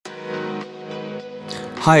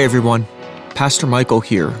Hi everyone, Pastor Michael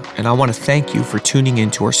here, and I want to thank you for tuning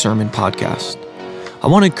into our sermon podcast. I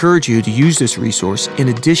want to encourage you to use this resource in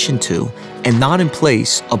addition to, and not in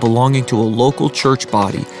place of, belonging to a local church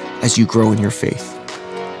body as you grow in your faith.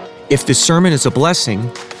 If this sermon is a blessing,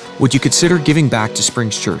 would you consider giving back to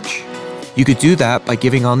Springs Church? You could do that by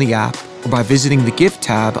giving on the app or by visiting the Give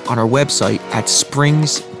tab on our website at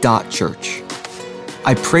springs.church.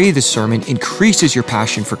 I pray this sermon increases your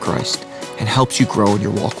passion for Christ and helps you grow in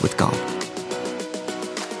your walk with God.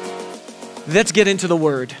 Let's get into the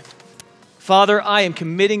Word. Father, I am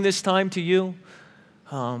committing this time to you.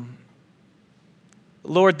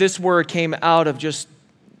 Lord, this word came out of just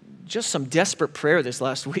some desperate prayer this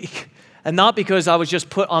last week. And not because I was just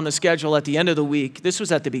put on the schedule at the end of the week. This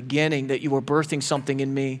was at the beginning that you were birthing something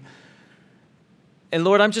in me. And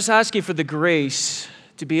Lord, I'm just asking for the grace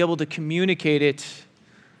to be able to communicate it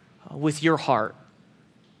with your heart.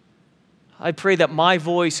 I pray that my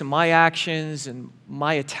voice and my actions and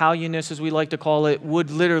my Italianness, as we like to call it, would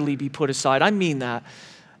literally be put aside. I mean that.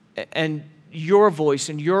 And your voice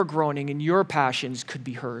and your groaning and your passions could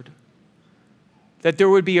be heard. That there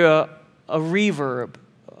would be a reverb,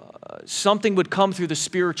 something would come through the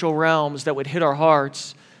spiritual realms that would hit our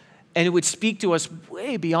hearts, and it would speak to us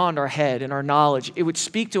way beyond our head and our knowledge. It would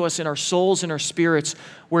speak to us in our souls and our spirits,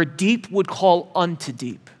 where deep would call unto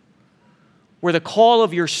deep. Where the call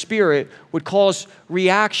of your Spirit would cause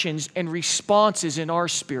reactions and responses in our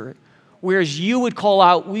spirit. Whereas you would call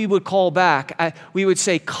out, we would call back. We would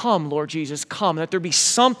say, come, Lord Jesus, come. That there be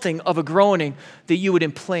something of a groaning that you would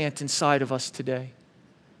implant inside of us today.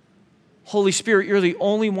 Holy Spirit, you're the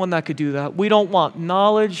only one that could do that. We don't want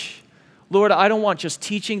knowledge. Lord, I don't want just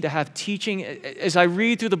teaching to have teaching. As I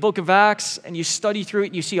read through the book of Acts and you study through it,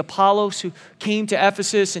 and you see Apollos who came to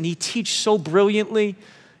Ephesus and he taught so brilliantly.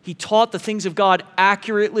 He taught the things of God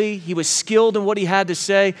accurately. He was skilled in what he had to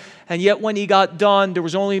say. And yet when he got done, there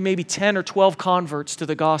was only maybe 10 or 12 converts to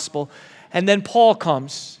the gospel. And then Paul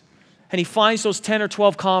comes and he finds those 10 or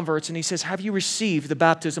 12 converts and he says, have you received the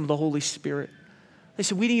baptism of the Holy Spirit? They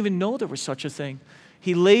said, we didn't even know there was such a thing.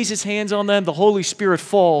 He lays his hands on them, the Holy Spirit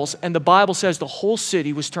falls, and the Bible says the whole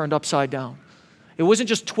city was turned upside down. It wasn't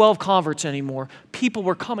just 12 converts anymore. People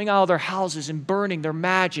were coming out of their houses and burning their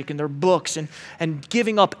magic and their books and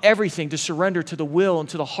giving up everything to surrender to the will and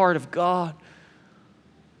to the heart of God.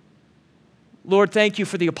 Lord, thank you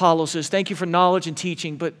for the Apolloses. Thank you for knowledge and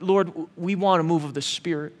teaching. But Lord, we want a move of the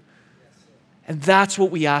Spirit. And that's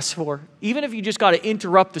what we ask for. Even if you just got to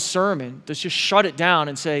interrupt the sermon, just shut it down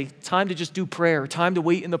and say, time to just do prayer, time to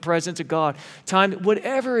wait in the presence of God, time,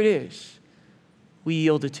 whatever it is, we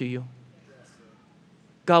yield it to you.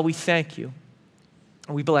 God, we thank you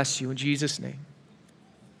and we bless you in Jesus' name.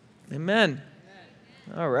 Amen.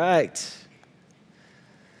 All right.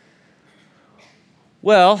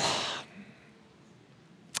 Well,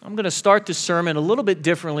 I'm going to start this sermon a little bit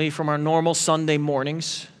differently from our normal Sunday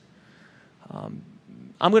mornings. I'm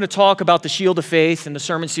going to talk about the shield of faith and the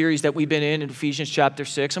sermon series that we've been in Ephesians chapter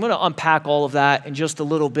 6. I'm going to unpack all of that in just a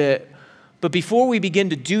little bit. But before we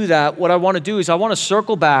begin to do that, what I want to do is I want to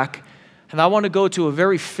circle back and I want to go to a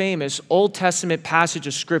very famous Old Testament passage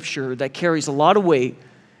of Scripture that carries a lot of weight.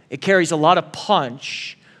 It carries a lot of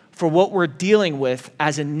punch for what we're dealing with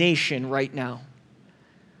as a nation right now.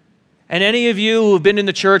 And any of you who have been in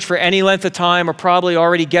the church for any length of time are probably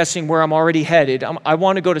already guessing where I'm already headed. I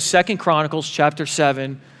want to go to 2 Chronicles chapter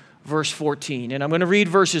 7, verse 14. And I'm going to read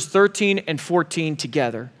verses 13 and 14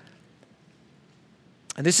 together.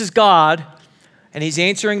 And this is God, and he's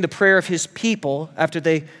answering the prayer of his people after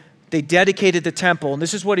they dedicated the temple. And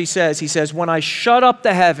this is what he says. He says, when I shut up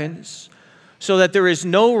the heavens so that there is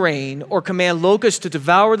no rain, or command locusts to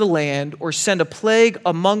devour the land, or send a plague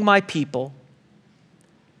among my people,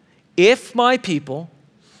 if my people,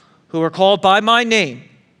 who are called by my name,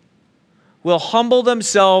 will humble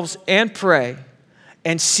themselves and pray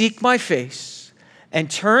and seek my face and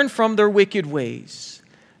turn from their wicked ways,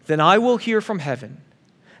 then I will hear from heaven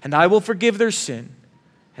and I will forgive their sin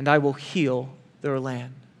and I will heal their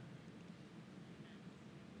land.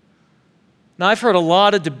 Now, I've heard a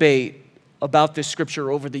lot of debate about this scripture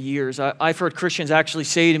over the years. I've heard Christians actually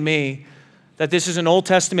say to me that this is an Old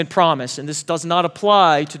Testament promise and this does not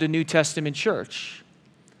apply to the New Testament church.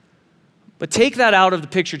 But take that out of the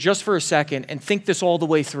picture just for a second and think this all the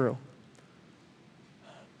way through.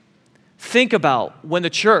 Think about when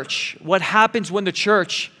the church, what happens when the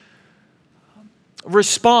church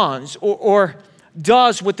responds or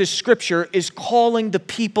does what this scripture is calling the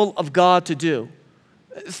people of God to do.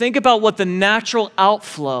 Think about what the natural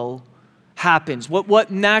outflow happens,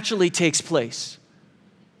 what naturally takes place.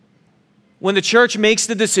 When the church makes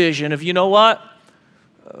the decision of, you know what,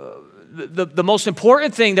 the most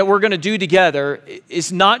important thing that we're going to do together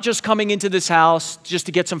is not just coming into this house just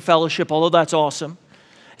to get some fellowship, although that's awesome.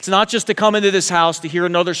 It's not just to come into this house to hear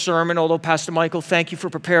another sermon, although Pastor Michael, thank you for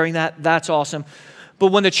preparing that. That's awesome.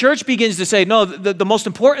 But when the church begins to say, no, the most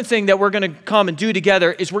important thing that we're going to come and do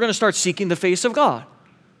together is we're going to start seeking the face of God.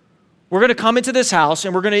 We're going to come into this house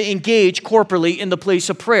and we're going to engage corporately in the place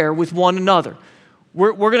of prayer with one another.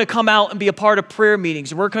 We're going to come out and be a part of prayer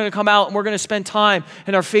meetings. And we're going to come out and we're going to spend time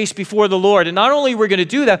in our face before the Lord. And not only are we going to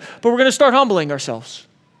do that, but we're going to start humbling ourselves.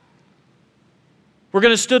 We're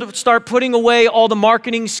going to start putting away all the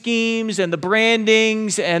marketing schemes and the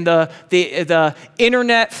brandings and the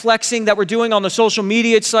internet flexing that we're doing on the social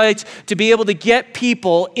media sites to be able to get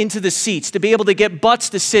people into the seats, to be able to get butts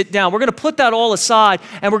to sit down. We're going to put that all aside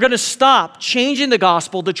and we're going to stop changing the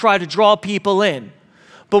gospel to try to draw people in.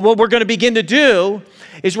 But what we're going to begin to do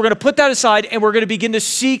is we're going to put that aside and we're going to begin to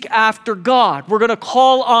seek after God. We're going to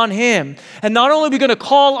call on Him. And not only are we going to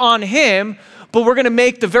call on Him, but we're going to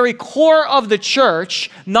make the very core of the church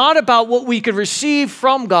not about what we could receive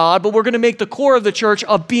from God, but we're going to make the core of the church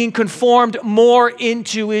of being conformed more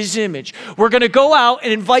into His image. We're going to go out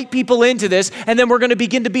and invite people into this, and then we're going to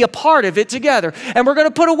begin to be a part of it together. And we're going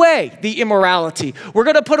to put away the immorality. We're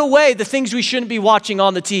going to put away the things we shouldn't be watching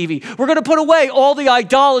on the TV. We're going to put away all the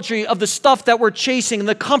idolatry of the stuff that we're chasing and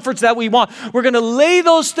the comforts that we want. We're going to lay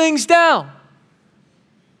those things down.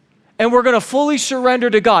 And we're going to fully surrender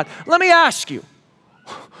to God. Let me ask you,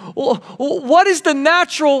 what is the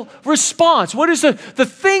natural response? What is the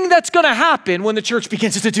thing that's going to happen when the church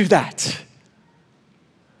begins to do that?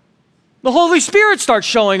 The Holy Spirit starts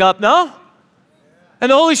showing up, no? And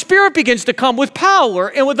the Holy Spirit begins to come with power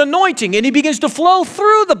and with anointing, and He begins to flow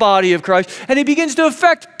through the body of Christ, and He begins to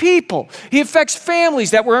affect people. He affects families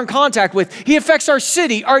that we're in contact with. He affects our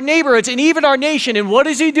city, our neighborhoods, and even our nation. And what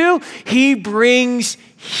does He do? He brings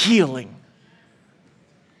healing.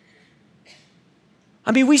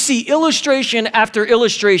 I mean, we see illustration after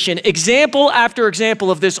illustration, example after example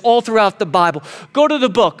of this all throughout the Bible. Go to the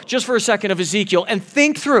book, just for a second, of Ezekiel and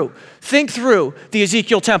think through the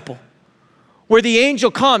Ezekiel temple, where the angel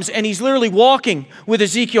comes and he's literally walking with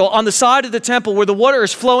Ezekiel on the side of the temple where the water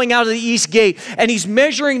is flowing out of the east gate, and he's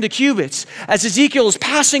measuring the cubits as Ezekiel is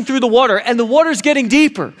passing through the water, and the water's getting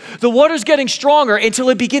deeper. The water's getting stronger until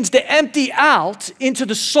it begins to empty out into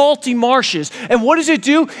the salty marshes. And what does it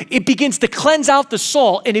do? It begins to cleanse out the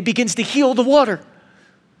salt and it begins to heal the water.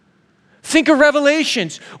 Think of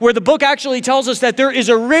Revelations, where the book actually tells us that there is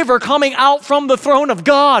a river coming out from the throne of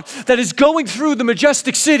God that is going through the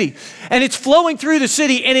majestic city. And it's flowing through the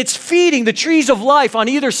city and it's feeding the trees of life on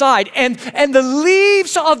either side. And the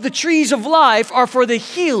leaves of the trees of life are for the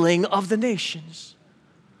healing of the nations.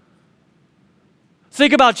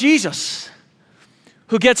 Think about Jesus,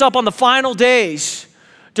 who gets up on the final days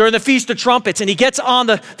during the Feast of Trumpets, and he gets on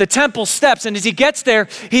the temple steps, and as he gets there,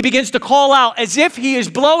 he begins to call out as if he is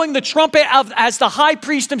blowing the trumpet as the high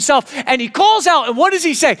priest himself, and he calls out, and what does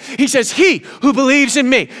he say? He says, "He who believes in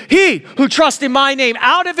me, he who trusts in my name,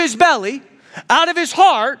 out of his belly, out of his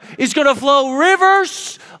heart, is going to flow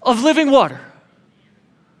rivers of living water."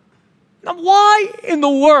 Now, why in the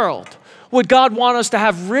world would God want us to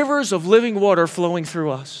have rivers of living water flowing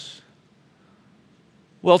through us?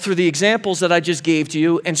 Well, through the examples that I just gave to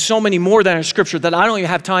you, and so many more that are in Scripture that I don't even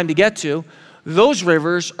have time to get to, those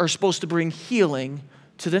rivers are supposed to bring healing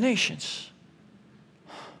to the nations.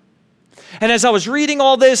 And as I was reading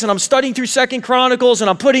all this, and I'm studying through 2 Chronicles,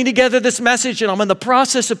 and I'm putting together this message, and I'm in the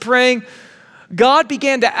process of praying, God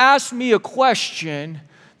began to ask me a question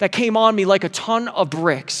that came on me like a ton of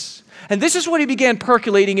bricks. And this is what He began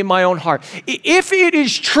percolating in my own heart. If it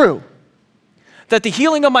is true that the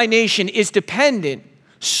healing of my nation is dependent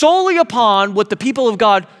solely upon what the people of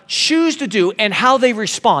God choose to do and how they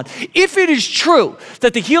respond, if it is true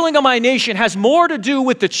that the healing of my nation has more to do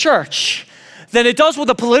with the church than it does with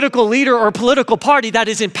a political leader or a political party that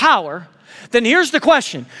is in power, then here's the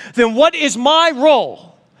question. Then what is my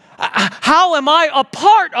role? How am I a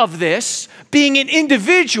part of this, being an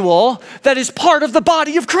individual that is part of the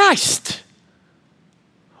body of Christ?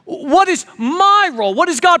 What is my role? What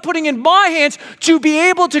is God putting in my hands to be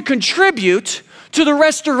able to contribute to the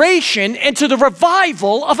restoration and to the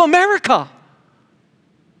revival of America?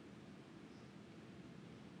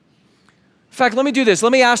 In fact, let me do this.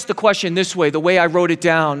 Let me ask the question this way, the way I wrote it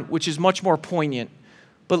down, which is much more poignant.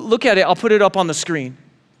 But look at it. I'll put it up on the screen.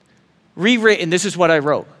 Rewritten, this is what I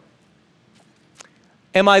wrote.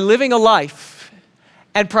 Am I living a life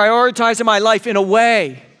and prioritizing my life in a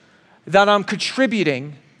way that I'm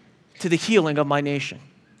contributing to the healing of my nation?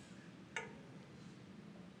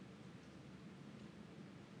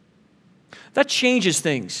 That changes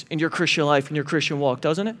things in your Christian life and your Christian walk,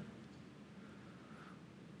 doesn't it?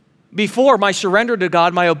 Before, my surrender to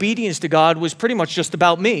God, my obedience to God was pretty much just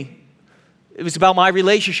about me. It was about my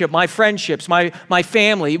relationship, my friendships, my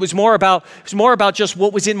family. It was more about just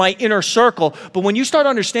what was in my inner circle. But when you start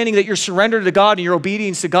understanding that your surrender to God and your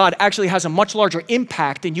obedience to God actually has a much larger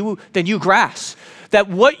impact than you grasp, that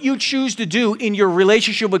what you choose to do in your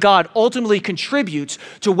relationship with God ultimately contributes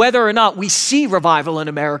to whether or not we see revival in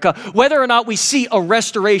America, whether or not we see a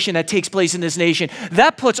restoration that takes place in this nation,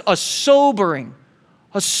 that puts a sobering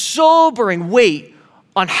weight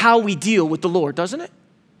on how we deal with the Lord, doesn't it?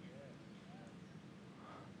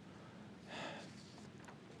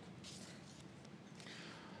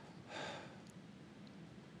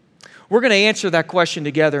 We're going to answer that question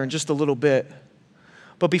together in just a little bit.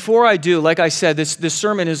 But before I do, like I said, this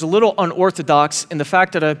sermon is a little unorthodox in the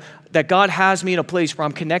fact that God has me in a place where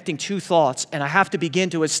I'm connecting two thoughts, and I have to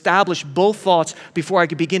begin to establish both thoughts before I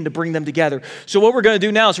can begin to bring them together. So what we're going to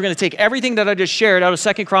do now is we're going to take everything that I just shared out of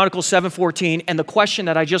 2 Chronicles 7:14 and the question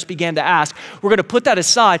that I just began to ask. We're going to put that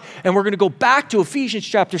aside, and we're going to go back to Ephesians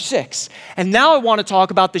chapter 6. And now I want to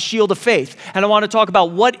talk about the shield of faith, and I want to talk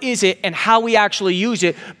about what is it and how we actually use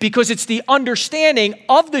it, because it's the understanding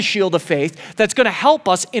of the shield of faith that's going to help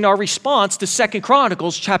us in our response to 2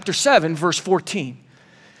 Chronicles chapter 7, verse 14.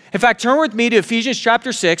 In fact, turn with me to Ephesians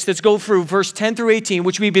chapter 6. Let's go through verse 10 through 18,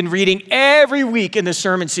 which we've been reading every week in this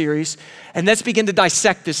sermon series. And let's begin to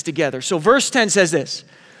dissect this together. So verse 10 says this: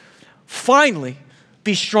 "Finally,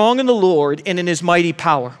 be strong in the Lord and in his mighty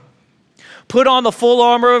power. Put on the full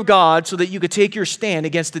armor of God so that you could take your stand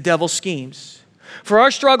against the devil's schemes. For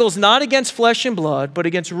our struggle is not against flesh and blood, but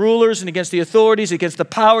against rulers and against the authorities, against the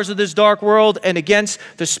powers of this dark world, and against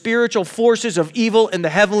the spiritual forces of evil in the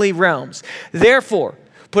heavenly realms. Therefore,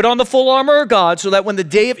 put on the full armor of God so that when the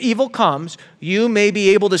day of evil comes, you may be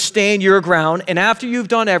able to stand your ground, and after you've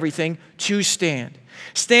done everything, to stand.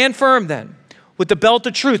 Stand firm then, with the belt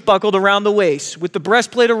of truth buckled around the waist, with the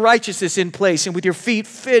breastplate of righteousness in place, and with your feet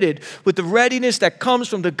fitted with the readiness that comes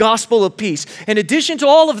from the gospel of peace. In addition to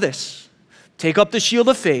all of this, take up the shield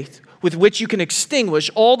of faith, with which you can extinguish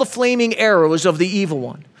all the flaming arrows of the evil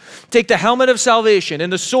one. Take the helmet of salvation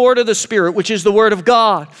and the sword of the Spirit, which is the word of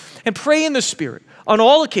God, and pray in the Spirit on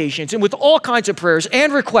all occasions and with all kinds of prayers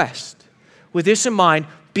and requests. With this in mind,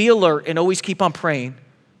 be alert and always keep on praying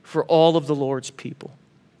for all of the Lord's people."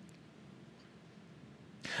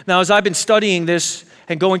 Now, as I've been studying this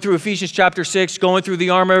and going through Ephesians chapter 6, going through the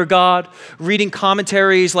armor of God, reading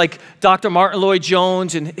commentaries like Dr. Martin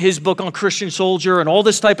Lloyd-Jones and his book on Christian Soldier and all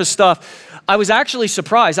this type of stuff, I was actually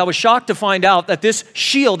surprised. I was shocked to find out that this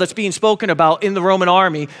shield that's being spoken about in the Roman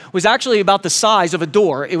army was actually about the size of a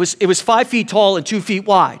door. It was 5 feet tall and 2 feet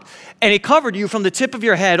wide. And it covered you from the tip of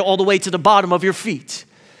your head all the way to the bottom of your feet.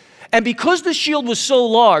 And because the shield was so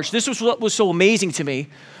large, this was what was so amazing to me,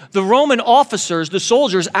 the Roman officers, the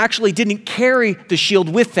soldiers, actually didn't carry the shield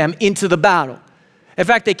with them into the battle. In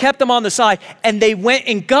fact, they kept them on the side, and they went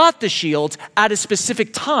and got the shields at a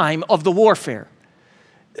specific time of the warfare.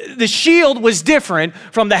 The shield was different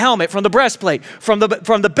from the helmet, from the breastplate, from the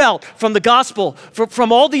belt, from the gospel,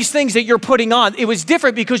 from all these things that you're putting on. It was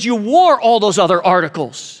different because you wore all those other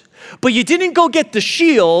articles. But you didn't go get the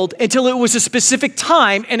shield until it was a specific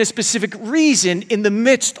time and a specific reason in the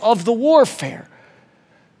midst of the warfare.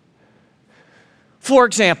 For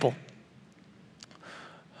example,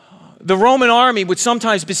 the Roman army would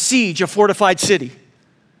sometimes besiege a fortified city.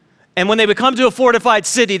 And when they would come to a fortified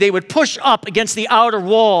city, they would push up against the outer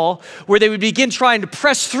wall, where they would begin trying to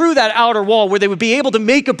press through that outer wall, where they would be able to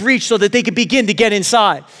make a breach so that they could begin to get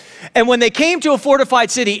inside. And when they came to a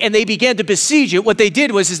fortified city and they began to besiege it, what they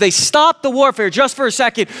did was they stopped the warfare just for a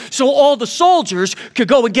second so all the soldiers could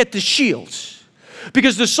go and get the shields.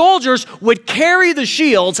 Because the soldiers would carry the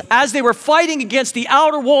shields as they were fighting against the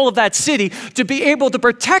outer wall of that city to be able to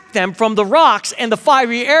protect them from the rocks and the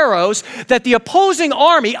fiery arrows that the opposing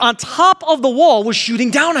army on top of the wall was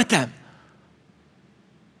shooting down at them.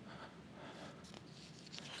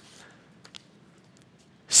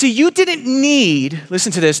 See, you didn't need,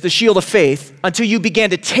 listen to this, the shield of faith until you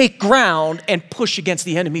began to take ground and push against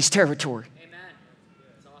the enemy's territory. Amen.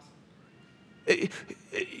 That's awesome.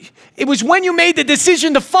 It was when you made the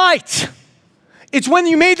decision to fight. It's when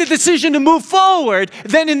you made the decision to move forward.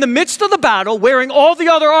 Then in the midst of the battle, wearing all the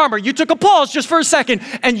other armor, you took a pause just for a second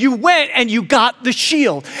and you went and you got the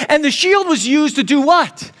shield. And the shield was used to do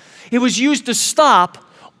what? It was used to stop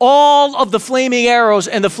all of the flaming arrows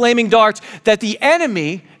and the flaming darts that the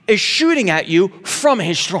enemy is shooting at you from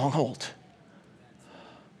his stronghold.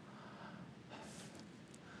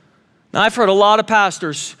 Now, I've heard a lot of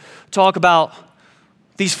pastors talk about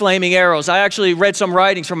These flaming arrows. I actually read some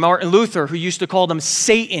writings from Martin Luther, who used to call them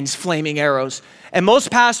Satan's flaming arrows. And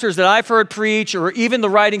most pastors that I've heard preach, or even the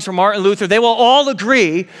writings from Martin Luther, they will all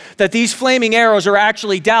agree that these flaming arrows are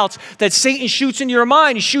actually doubts that Satan shoots in your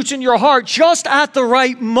mind, he shoots in your heart just at the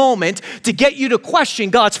right moment to get you to question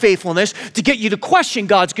God's faithfulness, to get you to question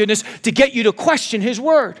God's goodness, to get you to question his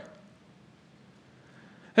word.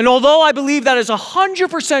 And although I believe that is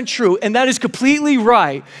 100% true, and that is completely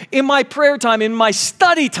right, in my prayer time, in my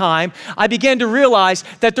study time, I began to realize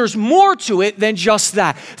that there's more to it than just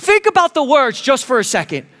that. Think about the words just for a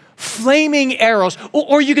second. Flaming arrows,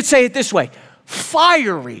 or you could say it this way,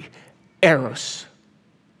 fiery arrows.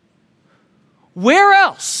 Where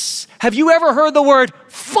else have you ever heard the word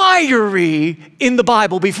fiery in the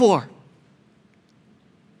Bible before?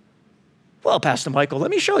 Well, Pastor Michael, let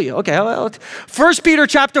me show you. Okay, 1 Peter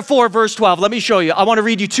chapter 4, verse 12. Let me show you. I want to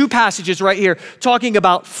read you two passages right here talking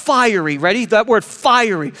about fiery. Ready? That word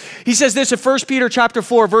fiery. He says this in 1 Peter chapter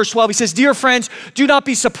 4, verse 12. He says, "Dear friends, do not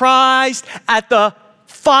be surprised at the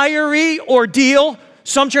fiery ordeal."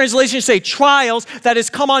 Some translations say trials that has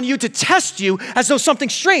come on you to test you as though something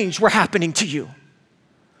strange were happening to you.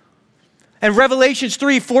 And Revelations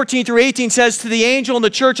 3, 14 through 18 says, "To the angel in the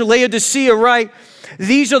church of Laodicea write,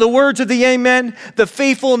 these are the words of the Amen, the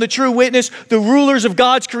faithful and the true witness, the rulers of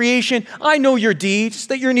God's creation. I know your deeds,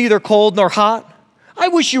 that you're neither cold nor hot. I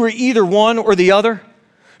wish you were either one or the other.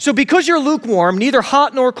 So because you're lukewarm, neither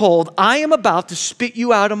hot nor cold, I am about to spit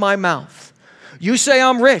you out of my mouth. You say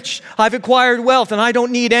I'm rich, I've acquired wealth, and I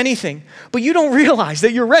don't need anything. But you don't realize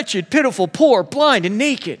that you're wretched, pitiful, poor, blind, and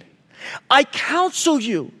naked. I counsel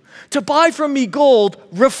you to buy from me gold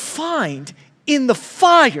refined in the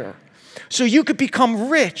fire, so you could become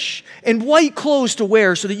rich, and white clothes to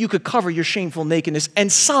wear so that you could cover your shameful nakedness, and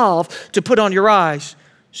salve to put on your eyes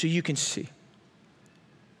so you can see."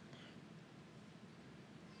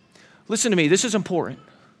 Listen to me, this is important.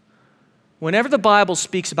 Whenever the Bible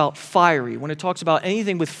speaks about fiery, when it talks about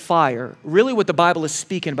anything with fire, really what the Bible is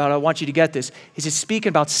speaking about, I want you to get this, is it's speaking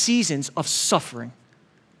about seasons of suffering,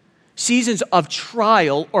 seasons of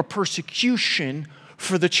trial or persecution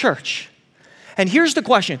for the church. And here's the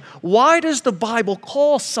question. Why does the Bible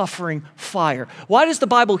call suffering fire? Why does the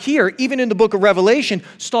Bible here, even in the book of Revelation,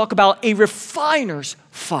 talk about a refiner's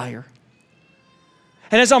fire?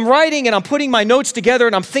 And as I'm writing and I'm putting my notes together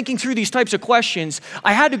and I'm thinking through these types of questions,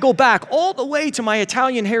 I had to go back all the way to my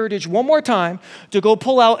Italian heritage one more time to go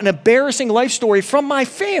pull out an embarrassing life story from my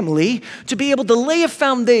family to be able to lay a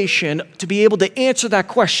foundation to be able to answer that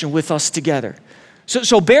question with us together.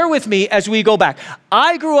 So bear with me as we go back.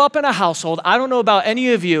 I grew up in a household, I don't know about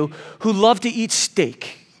any of you, who loved to eat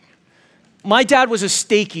steak. My dad was a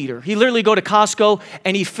steak eater. He literally go to Costco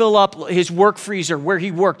and he'd fill up his work freezer where he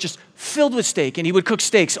worked just filled with steak, and he would cook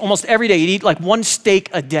steaks almost every day. He'd eat like one steak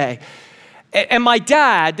a day. And my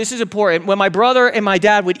dad, this is important, when my brother and my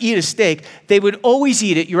dad would eat a steak, they would always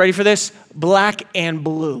eat it, you ready for this? Black and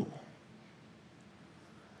blue.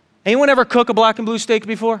 Anyone ever cook a black and blue steak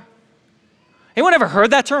before? Anyone ever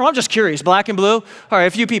heard that term? I'm just curious, black and blue? All right, a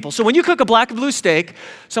few people. So when you cook a black and blue steak,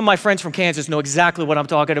 some of my friends from Kansas know exactly what I'm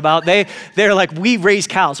talking about. They're like, we raise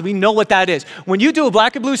cows. We know what that is. When you do a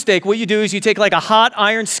black and blue steak, what you do is you take like a hot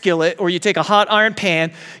iron skillet or you take a hot iron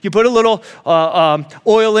pan, you put a little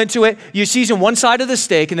oil into it, you season one side of the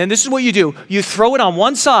steak, and then this is what you do. You throw it on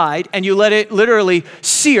one side and you let it literally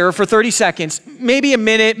sear for 30 seconds, maybe a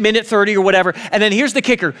minute 30 or whatever. And then here's the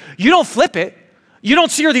kicker. You don't flip it. You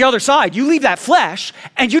don't sear the other side. You leave that flesh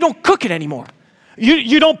and you don't cook it anymore.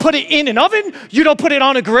 You don't put it in an oven. You don't put it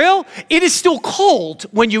on a grill. It is still cold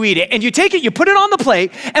when you eat it. And you take it, you put it on the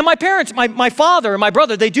plate. And my parents, my father and my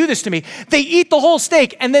brother, they do this to me. They eat the whole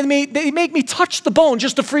steak and then they make me touch the bone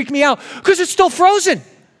just to freak me out because it's still frozen.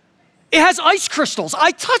 It has ice crystals.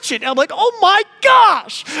 I touch it and I'm like, oh my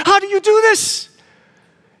gosh, how do you do this?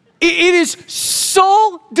 It is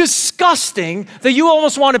so disgusting that you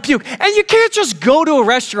almost want to puke. And you can't just go to a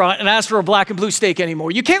restaurant and ask for a black and blue steak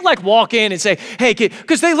anymore. You can't like walk in and say, hey kid,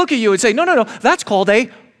 because they look at you and say, no, that's called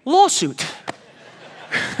a lawsuit.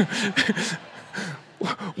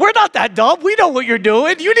 We're not that dumb. We know what you're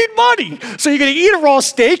doing. You need money. So you're going to eat a raw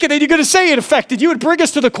steak, and then you're going to say it affected you and bring us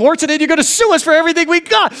to the courts, and then you're going to sue us for everything we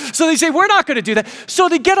got. So they say, we're not going to do that. So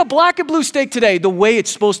to get a black and blue steak today, the way it's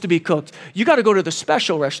supposed to be cooked, you got to go to the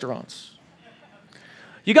special restaurants.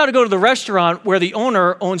 You got to go to the restaurant where the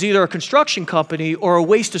owner owns either a construction company or a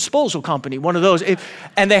waste disposal company, one of those.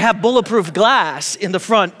 And they have bulletproof glass in the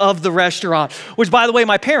front of the restaurant, which, by the way,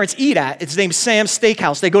 my parents eat at. It's named Sam's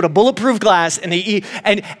Steakhouse. They go to bulletproof glass and they eat.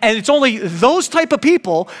 And it's only those type of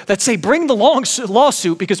people that say, bring the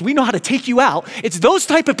lawsuit because we know how to take you out. It's those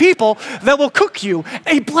type of people that will cook you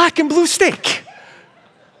a black and blue steak.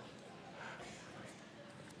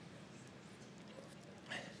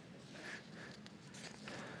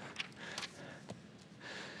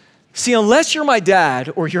 See, unless you're my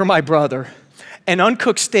dad or you're my brother, an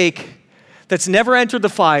uncooked steak that's never entered the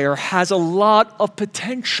fire has a lot of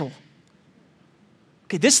potential.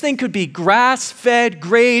 Okay, this thing could be grass-fed,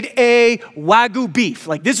 grade A, Wagyu beef.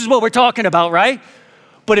 Like, this is what we're talking about, right?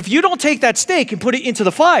 But if you don't take that steak and put it into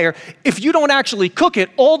the fire, if you don't actually cook it,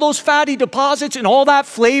 all those fatty deposits and all that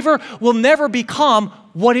flavor will never become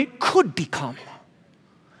what it could become.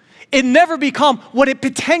 It never become what it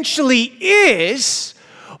potentially is,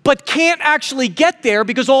 but can't actually get there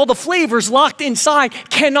because all the flavors locked inside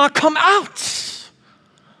cannot come out.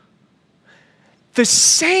 The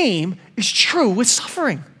same is true with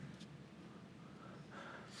suffering.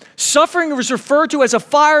 Suffering is referred to as a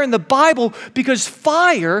fire in the Bible because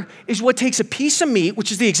fire is what takes a piece of meat,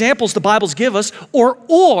 which is the examples the Bibles give us,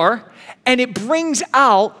 and it brings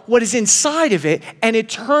out what is inside of it, and it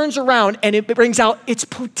turns around and it brings out its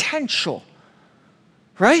potential,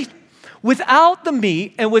 right? Without the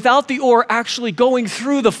meat and without the ore actually going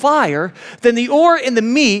through the fire, then the ore in the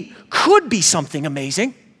meat could be something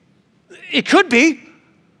amazing. It could be,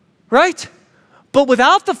 right? But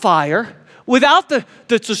without the fire, without the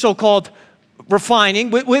so-called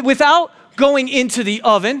refining, without going into the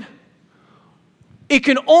oven, it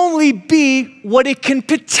can only be what it can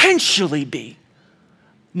potentially be,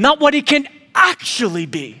 not what it can actually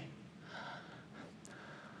be.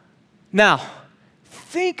 Now,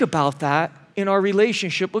 think about that in our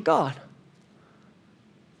relationship with God.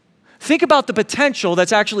 Think about the potential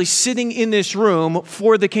that's actually sitting in this room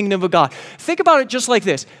for the kingdom of God. Think about it just like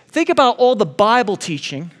this. Think about all the Bible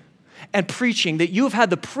teaching and preaching that you have had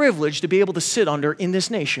the privilege to be able to sit under in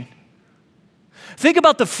this nation. Think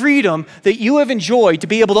about the freedom that you have enjoyed to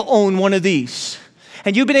be able to own one of these.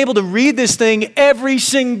 And you've been able to read this thing every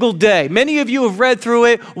single day. Many of you have read through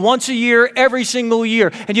it once a year, every single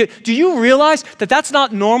year. And do you realize that that's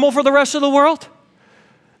not normal for the rest of the world?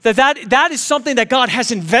 That is something that God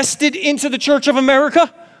has invested into the Church of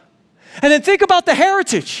America? And then think about the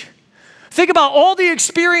heritage. Think about all the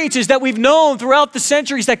experiences that we've known throughout the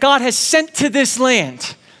centuries that God has sent to this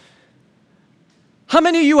land. How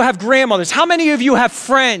many of you have grandmothers? How many of you have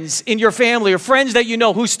friends in your family or friends that you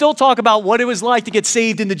know who still talk about what it was like to get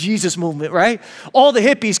saved in the Jesus movement, right? All the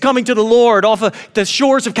hippies coming to the Lord off of the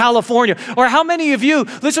shores of California. Or how many of you,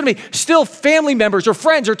 listen to me, still family members or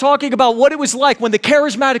friends are talking about what it was like when the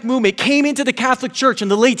charismatic movement came into the Catholic Church in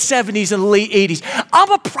the late 70s and the late 80s. I'm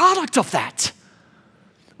a product of that.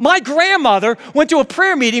 My grandmother went to a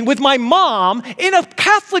prayer meeting with my mom in a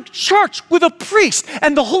Catholic church with a priest,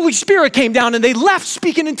 and the Holy Spirit came down and they left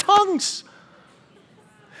speaking in tongues.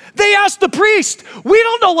 They asked the priest, we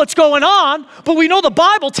don't know what's going on, but we know the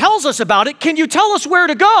Bible tells us about it. Can you tell us where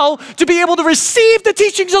to go to be able to receive the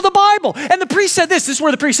teachings of the Bible? And the priest said this is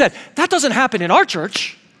where the priest said, that doesn't happen in our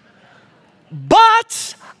church,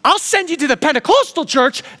 but I'll send you to the Pentecostal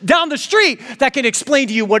church down the street that can explain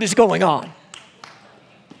to you what is going on.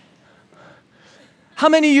 How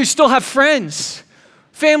many of you still have friends,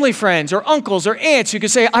 family friends, or uncles or aunts who can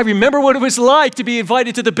say, I remember what it was like to be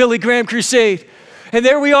invited to the Billy Graham crusade. And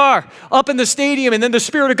there we are, up in the stadium, and then the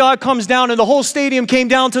Spirit of God comes down, and the whole stadium came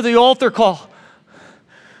down to the altar call.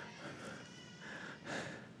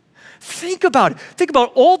 Think about it. Think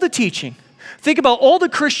about all the teaching. Think about all the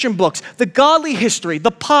Christian books, the godly history,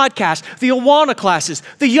 the podcast, the Awana classes,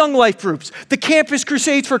 the young life groups, the campus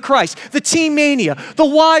crusades for Christ, the Teen Mania, the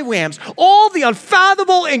YWAMs, all the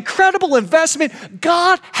unfathomable, incredible investment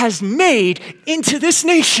God has made into this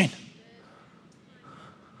nation.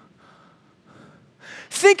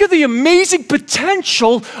 Think of the amazing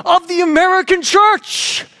potential of the American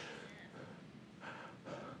church.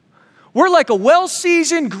 We're like a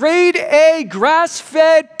well-seasoned, grade A,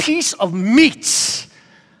 grass-fed piece of meat.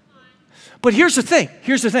 But here's the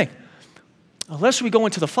thing. Unless we go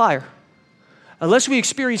into the fire, unless we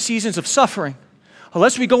experience seasons of suffering,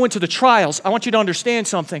 unless we go into the trials, I want you to understand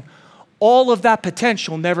something. All of that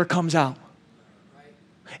potential never comes out.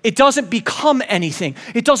 It doesn't become anything.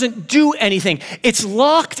 It doesn't do anything. It's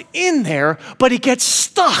locked in there, but it gets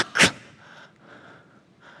stuck.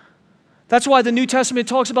 That's why the New Testament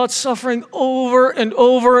talks about suffering over and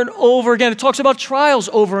over and over again. It talks about trials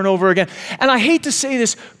over and over again. And I hate to say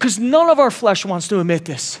this because none of our flesh wants to admit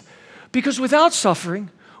this. Because without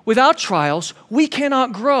suffering, without trials, we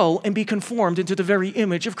cannot grow and be conformed into the very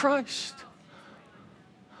image of Christ.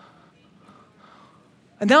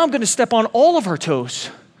 And now I'm going to step on all of our toes.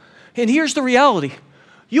 And here's the reality.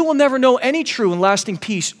 You will never know any true and lasting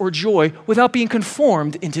peace or joy without being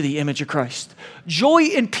conformed into the image of Christ. Joy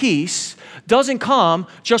and peace doesn't come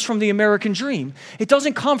just from the American dream. It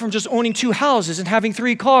doesn't come from just owning 2 houses and having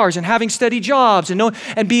 3 cars and having steady jobs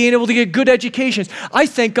and being able to get good educations. I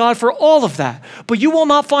thank God for all of that. But you will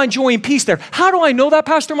not find joy and peace there. How do I know that,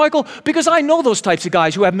 Pastor Michael? Because I know those types of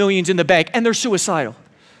guys who have millions in the bank and they're suicidal.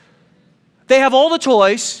 They have all the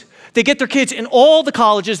toys. They get their kids in all the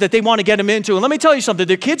colleges that they want to get them into. And let me tell you something,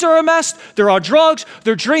 their kids are a mess, they're on drugs,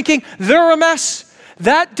 they're drinking, they're a mess.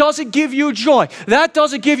 That doesn't give you joy. That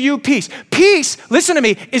doesn't give you peace. Peace, listen to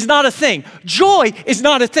me, is not a thing. Joy is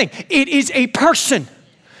not a thing. It is a person.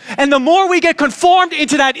 And the more we get conformed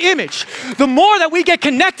into that image, the more that we get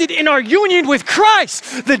connected in our union with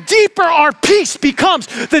Christ, the deeper our peace becomes,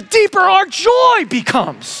 the deeper our joy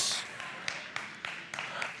becomes.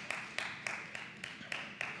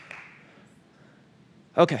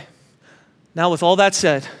 Okay, now with all that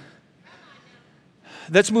said,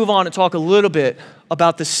 let's move on and talk a little bit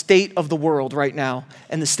about the state of the world right now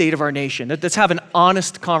and the state of our nation. Let's have an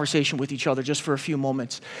honest conversation with each other just for a few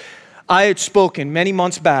moments. I had spoken many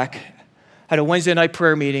months back at a Wednesday night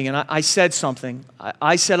prayer meeting, and I said something.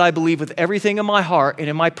 I said I believe with everything in my heart and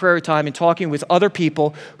in my prayer time and talking with other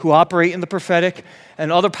people who operate in the prophetic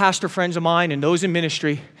and other pastor friends of mine and those in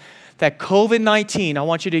ministry, that COVID-19, I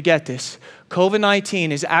want you to get this, COVID-19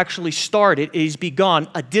 has actually started, it has begun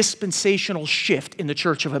a dispensational shift in the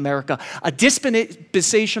Church of America, a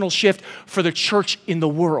dispensational shift for the church in the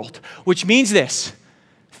world, which means this,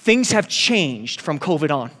 things have changed from COVID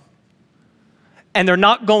on, and they're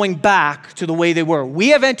not going back to the way they were. We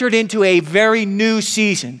have entered into a very new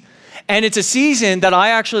season, and it's a season that I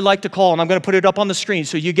actually like to call, and I'm going to put it up on the screen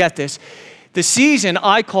so you get this, the season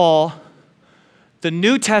I call the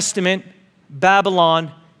New Testament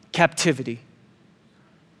Babylon captivity.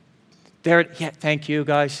 There, yeah, thank you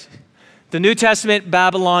guys. The New Testament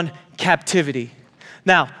Babylon captivity.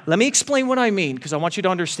 Now, let me explain what I mean because I want you to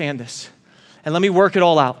understand this. And let me work it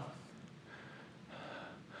all out.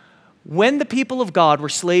 When the people of God were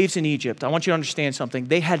slaves in Egypt, I want you to understand something.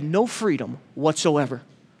 They had no freedom whatsoever.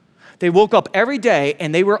 They woke up every day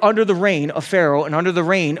and they were under the reign of Pharaoh and under the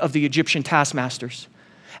reign of the Egyptian taskmasters.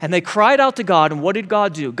 And they cried out to God, and what did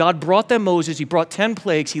God do? God brought them Moses, he brought 10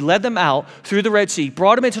 plagues, he led them out through the Red Sea,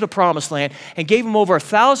 brought them into the promised land, and gave them over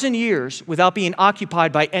 1,000 years without being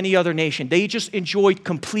occupied by any other nation. They just enjoyed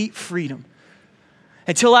complete freedom.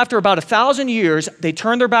 Until after about 1,000 years, they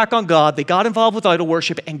turned their back on God, they got involved with idol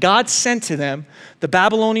worship, and God sent to them the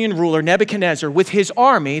Babylonian ruler Nebuchadnezzar with his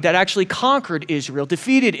army that actually conquered Israel,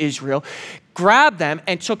 defeated Israel, grabbed them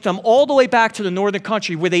and took them all the way back to the northern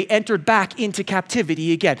country where they entered back into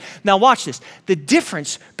captivity again. Now watch this. The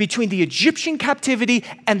difference between the Egyptian captivity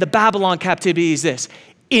and the Babylon captivity is this.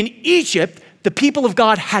 In Egypt, the people of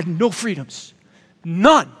God had no freedoms,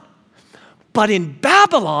 none. But in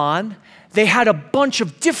Babylon, they had a bunch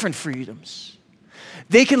of different freedoms.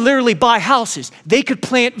 They could literally buy houses. They could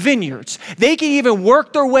plant vineyards. They could even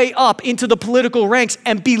work their way up into the political ranks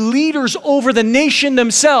and be leaders over the nation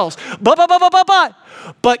themselves. But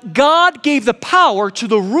God gave the power to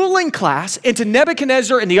the ruling class and to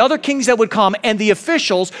Nebuchadnezzar and the other kings that would come and the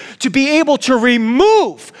officials to be able to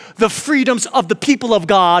remove the freedoms of the people of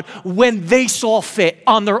God when they saw fit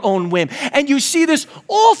on their own whim. And you see this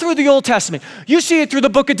all through the Old Testament. You see it through the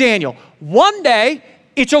book of Daniel. One day,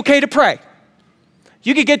 it's okay to pray.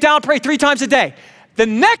 You can get down and pray 3 times a day. The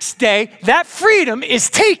next day, that freedom is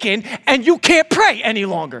taken and you can't pray any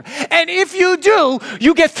longer. And if you do,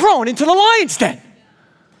 you get thrown into the lion's den.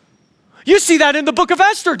 You see that in the book of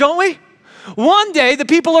Esther, don't we? One day, the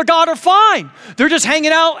people of God are fine. They're just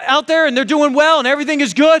hanging out there and they're doing well and everything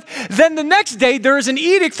is good. Then the next day, there is an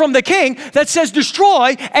edict from the king that says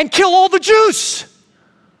destroy and kill all the Jews.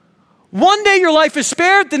 One day your life is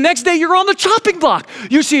spared, the next day you're on the chopping block.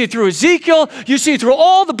 You see it through Ezekiel, you see it through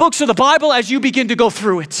all the books of the Bible as you begin to go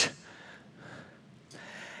through it.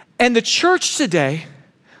 And the church today,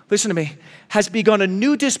 listen to me, has begun a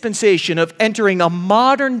new dispensation of entering a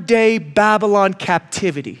modern day Babylon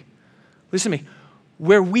captivity. Listen to me,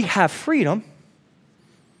 where we have freedom,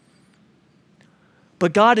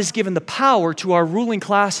 but God has given the power to our ruling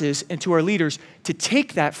classes and to our leaders to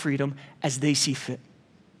take that freedom as they see fit.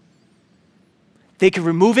 They can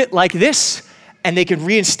remove it like this, and they can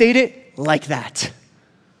reinstate it like that.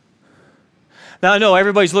 Now I know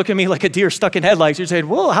everybody's looking at me like a deer stuck in headlights. You're saying,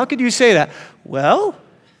 whoa, how could you say that? Well,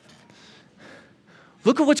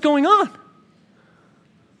 look at what's going on.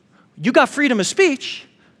 You got freedom of speech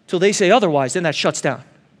till they say otherwise, then that shuts down.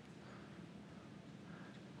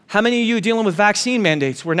 How many of you are dealing with vaccine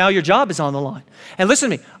mandates where now your job is on the line? And listen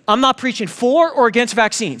to me, I'm not preaching for or against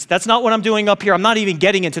vaccines. That's not what I'm doing up here. I'm not even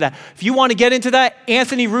getting into that. If you want to get into that,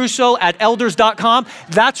 Anthony Russo at elders.com,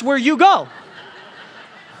 that's where you go.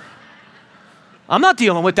 I'm not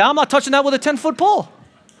dealing with that. I'm not touching that with a 10-foot pole.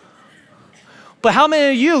 But how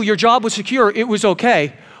many of you, your job was secure, it was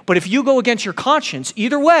okay, but if you go against your conscience,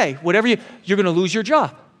 either way, whatever you're going to lose your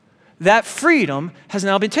job. That freedom has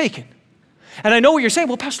now been taken. And I know what you're saying,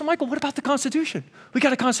 well, Pastor Michael, what about the Constitution? We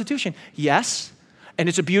got a Constitution. Yes, and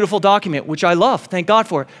it's a beautiful document, which I love, thank God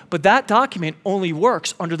for it. But that document only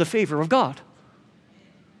works under the favor of God.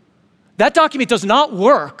 That document does not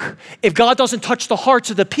work if God doesn't touch the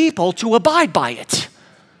hearts of the people to abide by it.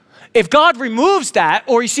 If God removes that,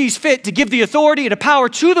 or he sees fit to give the authority and the power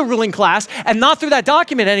to the ruling class and not through that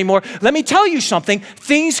document anymore, let me tell you something,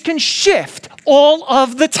 things can shift all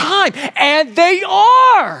of the time, and they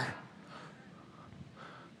are.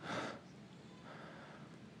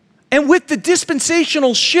 And with the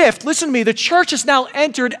dispensational shift, listen to me, the church has now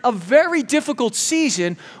entered a very difficult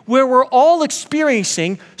season where we're all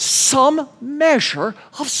experiencing some measure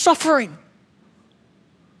of suffering.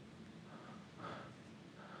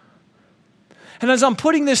 And as I'm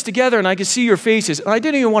putting this together and I can see your faces, and I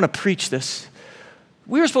didn't even want to preach this.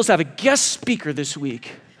 We were supposed to have a guest speaker this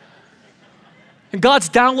week. And God's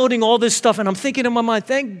downloading all this stuff, and I'm thinking in my mind,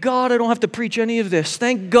 thank God I don't have to preach any of this.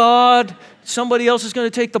 Thank God somebody else is going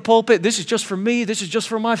to take the pulpit. This is just for me. This is just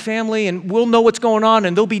for my family, and we'll know what's going on,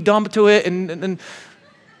 and they'll be dumb to it.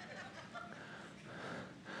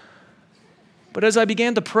 But as I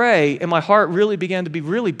began to pray, and my heart really began to be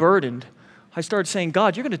really burdened, I started saying,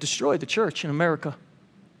 God, you're going to destroy the church in America.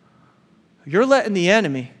 You're letting the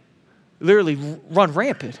enemy literally run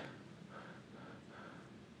rampant.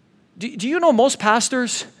 Do you know most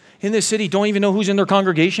pastors in this city don't even know who's in their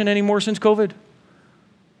congregation anymore since COVID?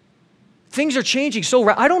 Things are changing so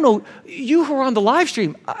rapidly. I don't know, you who are on the live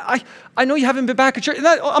stream, I know you haven't been back at church.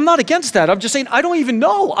 I'm not against that. I'm just saying, I don't even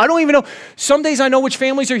know. Some days I know which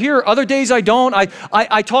families are here. Other days I don't.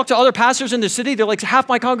 I talk to other pastors in the city. They're like, half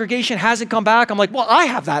my congregation hasn't come back. I'm like, well, I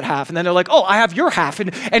have that half. And then they're like, oh, I have your half.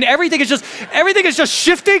 And everything is just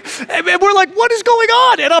shifting. And we're like, what is going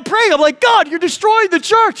on? And I'm praying. I'm like, God, you're destroying the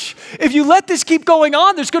church. If you let this keep going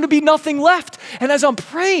on, there's going to be nothing left. And as I'm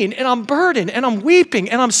praying and I'm burdened and I'm weeping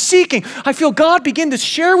and I'm seeking, I feel God begin to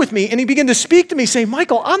share with me and he began to speak to me saying,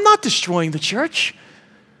 Michael, I'm not destroying the church.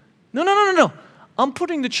 No. I'm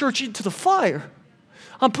putting the church into the fire.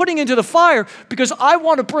 I'm putting into the fire because I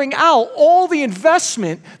want to bring out all the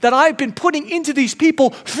investment that I've been putting into these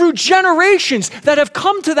people through generations that have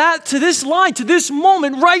come to this line, to this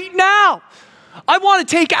moment right now. I want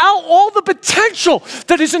to take out all the potential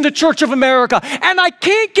that is in the Church of America, and I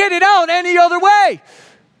can't get it out any other way.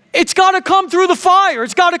 It's got to come through the fire.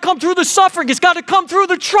 It's got to come through the suffering. It's got to come through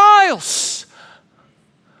the trials.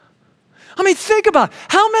 I mean, think about it.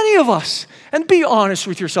 How many of us, and be honest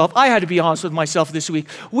with yourself, I had to be honest with myself this week,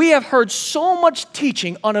 we have heard so much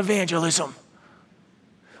teaching on evangelism.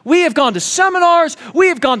 We have gone to seminars, we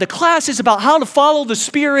have gone to classes about how to follow the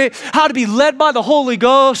Spirit, how to be led by the Holy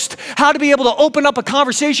Ghost, how to be able to open up a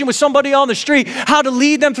conversation with somebody on the street, how to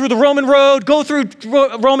lead them through the Roman road, go through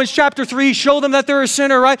Romans chapter 3, show them that they're a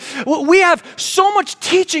sinner, right? We have so much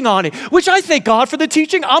teaching on it, which I thank God for the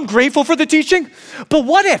teaching. I'm grateful for the teaching. But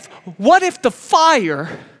what if the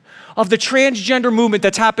fire of the transgender movement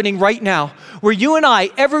that's happening right now, where you and I,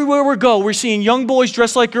 everywhere we go, we're seeing young boys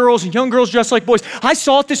dressed like girls and young girls dressed like boys. I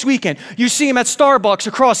saw it this weekend. You see them at Starbucks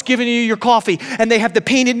across giving you your coffee, and they have the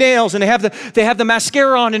painted nails, and they have the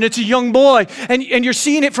mascara on, and it's a young boy. And you're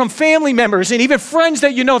seeing it from family members and even friends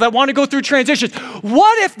that you know that want to go through transitions.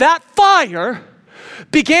 What if that fire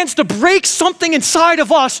begins to break something inside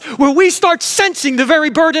of us where we start sensing the very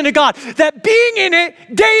burden of God, that being in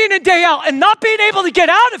it day in and day out and not being able to get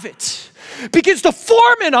out of it begins to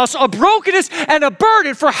form in us a brokenness and a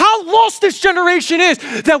burden for how lost this generation is,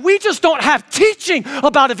 that we just don't have teaching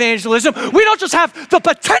about evangelism. We don't just have the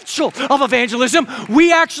potential of evangelism.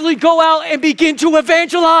 We actually go out and begin to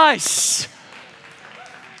evangelize.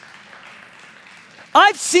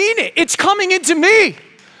 I've seen it. It's coming into me.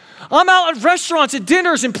 I'm out at restaurants and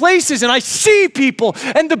dinners and places and I see people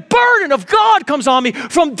and the burden of God comes on me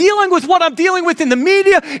from dealing with what I'm dealing with in the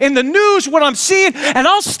media, in the news, what I'm seeing. And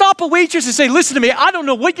I'll stop a waitress and say, listen to me, I don't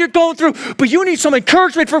know what you're going through, but you need some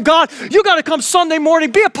encouragement from God. You got to come Sunday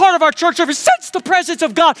morning, be a part of our church service, sense the presence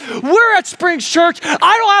of God. We're at Springs Church.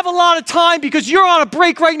 I don't have a lot of time because you're on a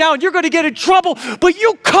break right now and you're going to get in trouble, but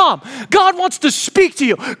you come. God wants to speak to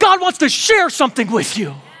you. God wants to share something with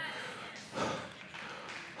you.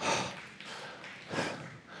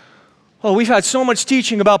 Oh, we've had so much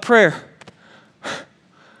teaching about prayer.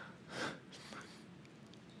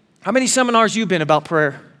 How many seminars you've been about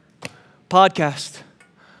prayer? Podcast.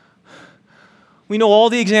 We know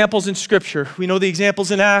all the examples in Scripture. We know the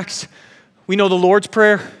examples in Acts. We know the Lord's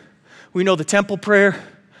Prayer. We know the temple prayer.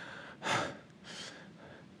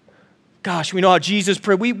 Gosh, we know how Jesus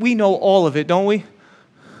prayed. We know all of it, don't we?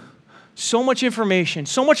 So much information,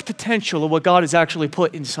 so much potential of what God has actually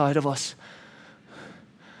put inside of us.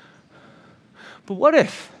 But what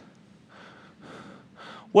if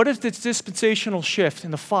this dispensational shift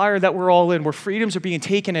and the fire that we're all in, where freedoms are being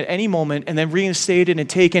taken at any moment and then reinstated and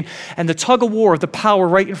taken, and the tug of war of the power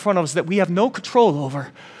right in front of us that we have no control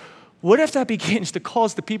over, what if that begins to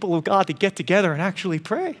cause the people of God to get together and actually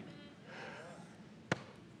pray?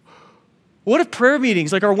 What if prayer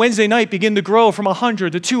meetings like our Wednesday night begin to grow from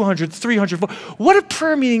 100 to 200 to 300? What if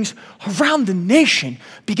prayer meetings around the nation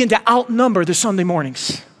begin to outnumber the Sunday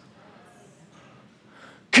mornings?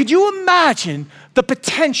 Could you imagine the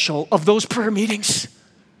potential of those prayer meetings?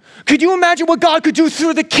 Could you imagine what God could do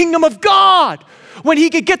through the kingdom of God when he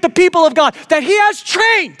could get the people of God that he has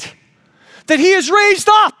trained, that he has raised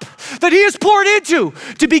up, that he has poured into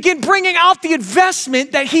to begin bringing out the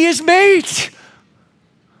investment that he has made?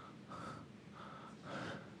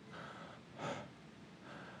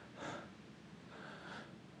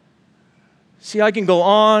 See, I can go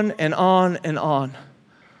on and on and on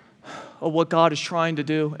of what God is trying to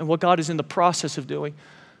do and what God is in the process of doing.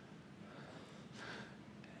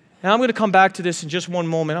 Now I'm going to come back to this in just one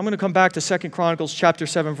moment. I'm going to come back to 2 Chronicles chapter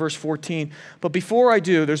 7, verse 14. But before I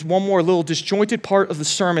do, there's one more little disjointed part of the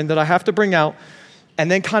sermon that I have to bring out and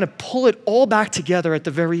then kind of pull it all back together at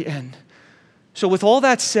the very end. So with all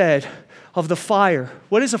that said, of the fire,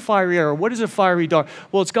 what is a fiery arrow? What is a fiery dart?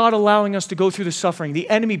 Well, it's God allowing us to go through the suffering, the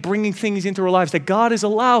enemy bringing things into our lives that God is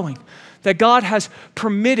allowing, that God has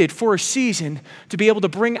permitted for a season to be able to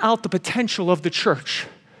bring out the potential of the church.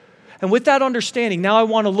 And with that understanding, now I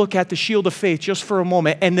want to look at the shield of faith just for a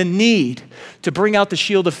moment and the need to bring out the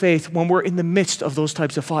shield of faith when we're in the midst of those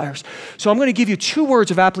types of fires. So I'm going to give you 2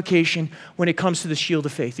 words of application when it comes to the shield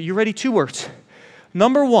of faith. Are you ready? 2 words.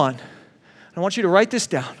 Number 1, I want you to write this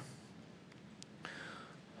down.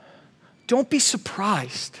 Don't be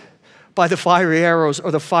surprised by the fiery arrows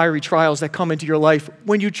or the fiery trials that come into your life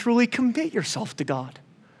when you truly commit yourself to God.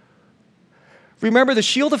 Remember, the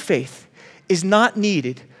shield of faith is not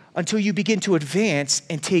needed until you begin to advance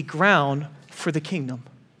and take ground for the kingdom.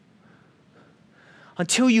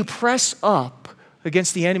 Until you press up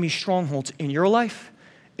against the enemy's strongholds in your life,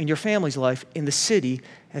 in your family's life, in the city,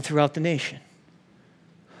 and throughout the nation.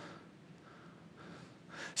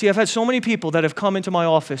 See, I've had so many people that have come into my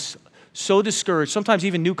office so discouraged, sometimes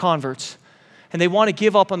even new converts, and they want to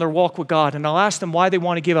give up on their walk with God. And I'll ask them why they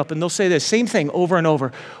want to give up, and they'll say this same thing over and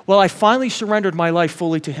over. Well, I finally surrendered my life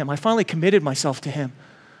fully to him. I finally committed myself to him.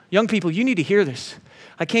 Young people, you need to hear this.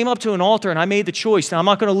 I came up to an altar and I made the choice. Now, I'm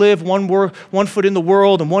not going to live one foot in the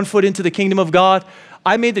world and 1 foot into the kingdom of God.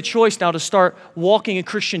 I made the choice now to start walking in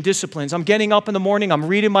Christian disciplines. I'm getting up in the morning, I'm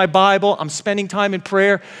reading my Bible, I'm spending time in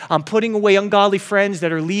prayer, I'm putting away ungodly friends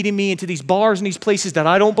that are leading me into these bars and these places that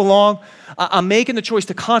I don't belong. I'm making the choice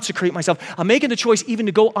to consecrate myself. I'm making the choice even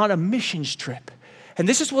to go on a missions trip. And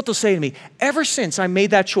this is what they'll say to me. Ever since I made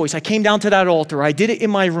that choice, I came down to that altar, I did it in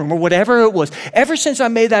my room or whatever it was. Ever since I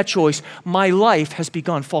made that choice, my life has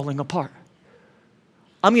begun falling apart.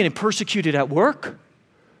 I'm getting persecuted at work.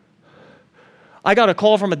 I got a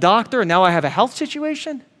call from a doctor and now I have a health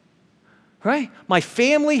situation, right? My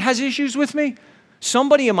family has issues with me.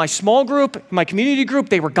 Somebody in my small group, in my community group,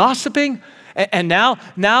 they were gossiping. And now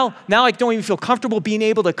I don't even feel comfortable being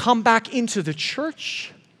able to come back into the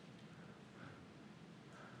church.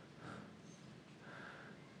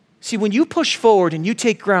 See, when you push forward and you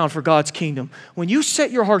take ground for God's kingdom, when you set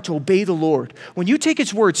your heart to obey the Lord, when you take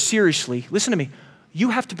his word seriously, listen to me, you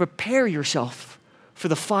have to prepare yourself for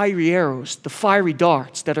the fiery arrows, the fiery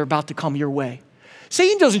darts that are about to come your way.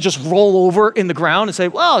 Satan doesn't just roll over in the ground and say,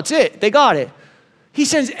 well, it's it, they got it. He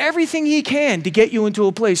sends everything he can to get you into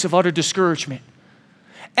a place of utter discouragement.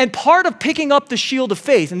 And part of picking up the shield of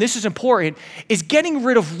faith, and this is important, is getting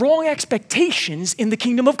rid of wrong expectations in the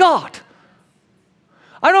kingdom of God.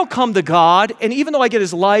 I don't come to God, and even though I get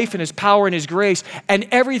his life and his power and his grace, and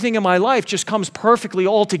everything in my life just comes perfectly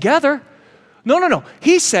all together. No.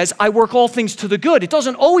 He says, I work all things to the good. It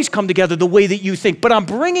doesn't always come together the way that you think, but I'm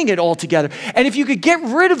bringing it all together. And if you could get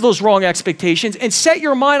rid of those wrong expectations and set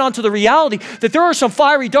your mind onto the reality that there are some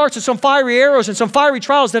fiery darts and some fiery arrows and some fiery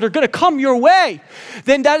trials that are going to come your way,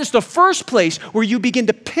 then that is the first place where you begin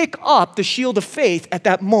to pick up the shield of faith at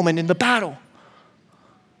that moment in the battle.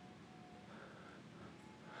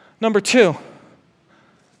 Number 2,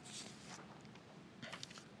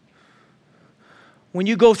 when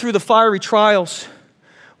you go through the fiery trials,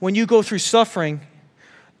 when you go through suffering,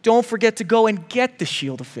 don't forget to go and get the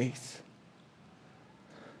shield of faith.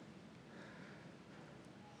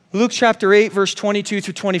 Luke chapter 8, verse 22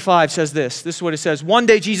 through 25 says this. This is what it says. One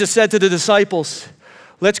day Jesus said to the disciples,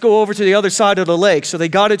 let's go over to the other side of the lake. So they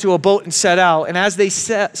got into a boat and set out. And as they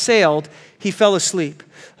sailed, he fell asleep.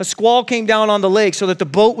 A squall came down on the lake so that the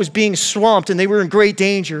boat was being swamped and they were in great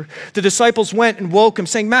danger. The disciples went and woke him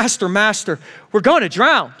saying, Master, Master, we're going to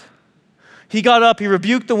drown. He got up, he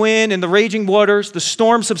rebuked the wind and the raging waters. The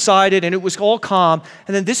storm subsided and it was all calm.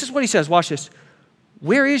 And then this is what he says. Watch this.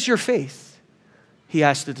 Where is your faith? He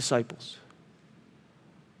asked the disciples.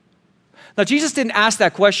 Now, Jesus didn't ask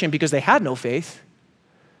that question because they had no faith.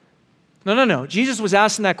 No. Jesus was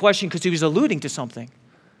asking that question because he was alluding to something.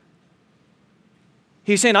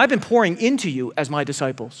 He's saying, I've been pouring into you as my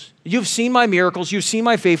disciples. You've seen my miracles. You've seen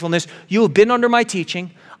my faithfulness. You have been under my teaching.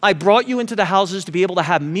 I brought you into the houses to be able to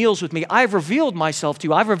have meals with me. I've revealed myself to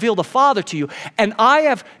you. I've revealed the Father to you. And I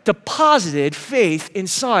have deposited faith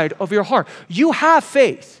inside of your heart. You have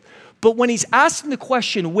faith. But when he's asking the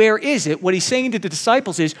question, where is it? What he's saying to the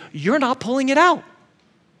disciples is, you're not pulling it out.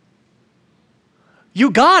 You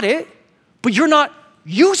got it, but you're not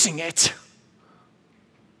using it.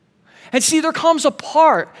 And see, there comes a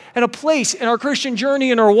part and a place in our Christian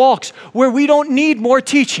journey and our walks where we don't need more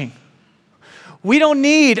teaching. We don't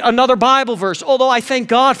need another Bible verse, although I thank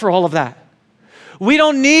God for all of that. We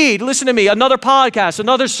don't need, listen to me, another podcast,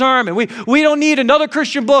 another sermon. We don't need another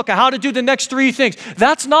Christian book on how to do the next 3 things.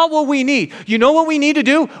 That's not what we need. You know what we need to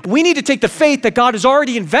do? We need to take the faith that God has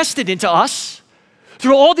already invested into us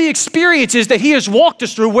through all the experiences that he has walked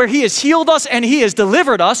us through, where he has healed us and he has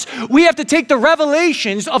delivered us. We have to take the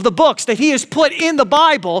revelations of the books that he has put in the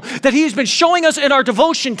Bible, that he has been showing us in our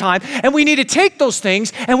devotion time, and we need to take those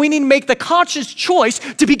things and we need to make the conscious choice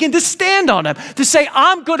to begin to stand on them, to say,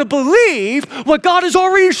 I'm going to believe what God has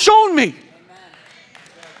already shown me.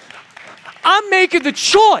 I'm making the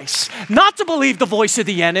choice not to believe the voice of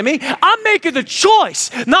the enemy. I'm making the choice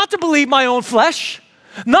not to believe my own flesh.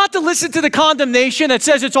 Not to listen to the condemnation that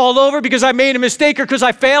says it's all over because I made a mistake or because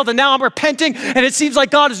I failed and now I'm repenting and it seems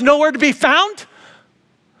like God is nowhere to be found.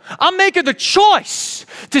 I'm making the choice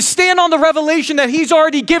to stand on the revelation that he's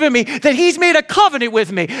already given me, that he's made a covenant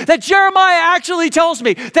with me, that Jeremiah actually tells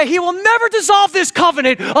me that he will never dissolve this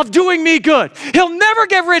covenant of doing me good. He'll never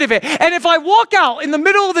get rid of it. And if I walk out in the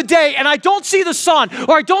middle of the day and I don't see the sun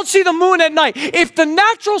or I don't see the moon at night, if the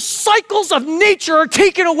natural cycles of nature are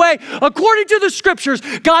taken away, according to the scriptures,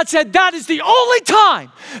 God said that is the only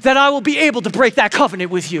time that I will be able to break that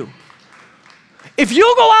covenant with you. If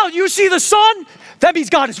you go out and you see the sun, that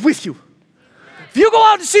means God is with you. If you go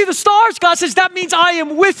out and see the stars, God says, that means I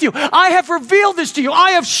am with you. I have revealed this to you.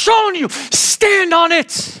 I have shown you. Stand on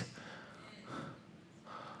it.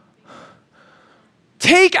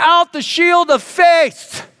 Take out the shield of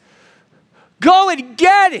faith. Go and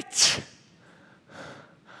get it.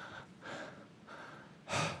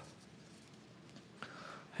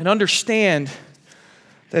 And understand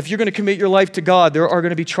that if you're going to commit your life to God, there are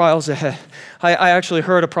going to be trials ahead. I actually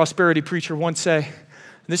heard a prosperity preacher once say,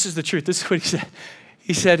 and this is the truth, this is what he said.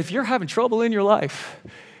 He said, if you're having trouble in your life,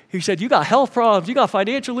 he said, you got health problems, you got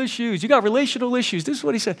financial issues, you got relational issues. This is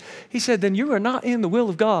what he said. He said, then you are not in the will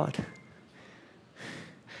of God.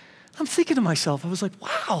 I'm thinking to myself, I was like,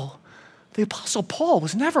 wow, the Apostle Paul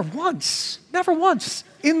was never once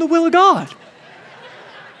in the will of God.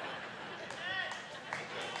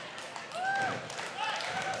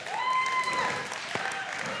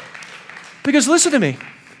 Because listen to me,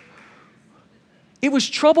 it was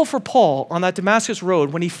trouble for Paul on that Damascus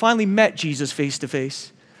road when he finally met Jesus face to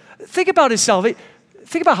face. Think about his salvation.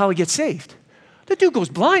 Think about how he gets saved. The dude goes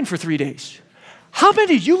blind for 3 days. How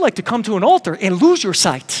many of you like to come to an altar and lose your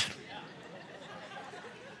sight?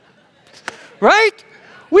 Right?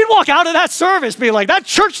 We'd walk out of that service being like, that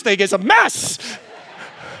church thing is a mess.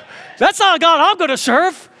 That's not a God I'm going to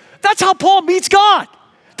serve. That's how Paul meets God.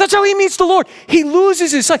 That's how he meets the Lord. He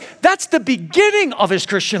loses his sight. That's the beginning of his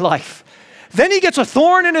Christian life. Then he gets a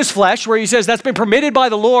thorn in his flesh where he says that's been permitted by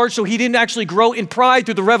the Lord, so he didn't actually grow in pride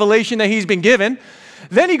through the revelation that he's been given.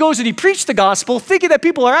 Then he goes and he preached the gospel thinking that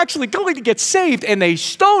people are actually going to get saved, and they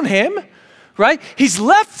stone him, right? He's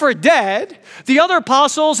left for dead. The other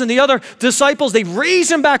apostles and the other disciples, they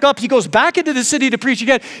raise him back up. He goes back into the city to preach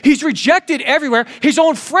again. He's rejected everywhere. His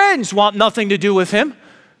own friends want nothing to do with him,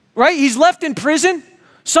 right? He's left in prison,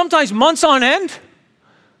 sometimes months on end.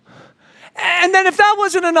 And then if that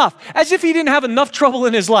wasn't enough, as if he didn't have enough trouble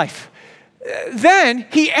in his life, then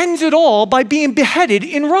he ends it all by being beheaded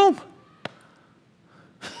in Rome.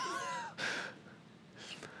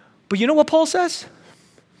 But you know what Paul says?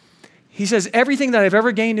 He says, everything that I've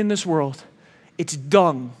ever gained in this world, it's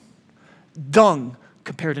dung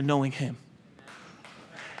compared to knowing him.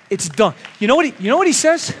 It's dung. You know what he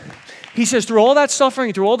says? He says, through all that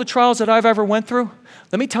suffering, through all the trials that I've ever went through,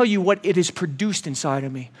 let me tell you what it has produced inside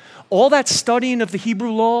of me. All that studying of the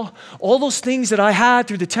Hebrew law, all those things that I had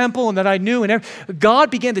through the temple and that I knew, and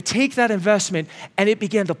God began to take that investment and it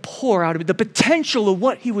began to pour out of me. The potential of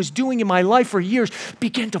what he was doing in my life for years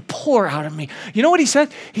began to pour out of me. You know what he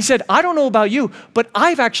said? He said, I don't know about you, but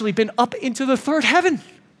I've actually been up into the third heaven.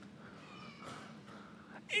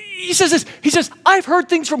 He says this, he says, I've heard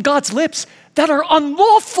things from God's lips that are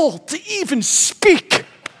unlawful to even speak.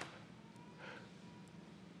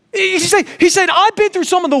 He said, I've been through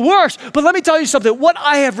some of the worst, but let me tell you something. What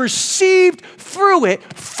I have received through it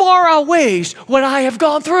far outweighs what I have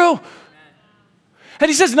gone through. And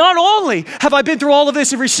he says, not only have I been through all of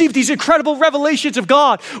this and received these incredible revelations of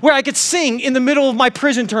God, where I could sing in the middle of my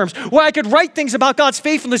prison terms, where I could write things about God's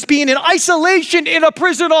faithfulness being in isolation in a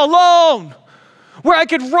prison alone, where I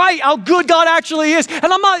could write how good God actually is.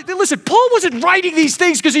 And listen, Paul wasn't writing these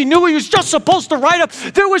things because he knew he was just supposed to write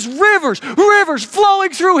them. There was rivers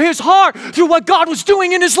flowing through his heart, through what God was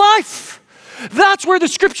doing in his life. That's where the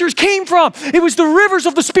scriptures came from. It was the rivers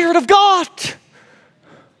of the Spirit of God.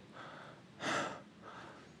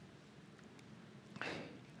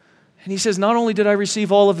 And he says, not only did I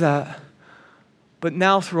receive all of that, but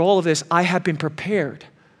now through all of this, I have been prepared.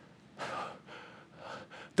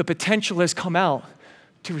 The potential has come out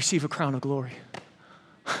to receive a crown of glory.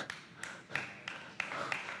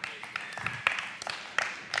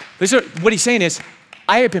 Listen, what he's saying is,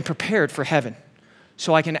 I have been prepared for heaven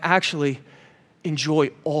so I can actually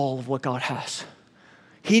enjoy all of what God has.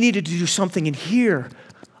 He needed to do something in here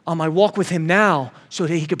on my walk with him now so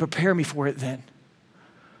that he could prepare me for it then.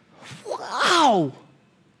 Wow.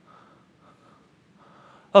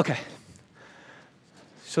 Okay.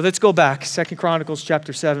 So let's go back, 2 Chronicles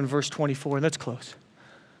chapter 7, verse 24, and let's close.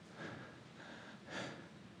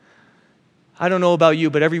 I don't know about you,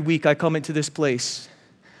 but every week I come into this place,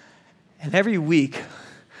 and every week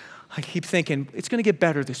I keep thinking, it's going to get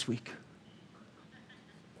better this week.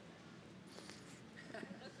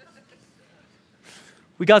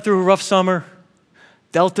 We got through a rough summer.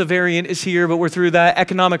 Delta variant is here, but we're through that.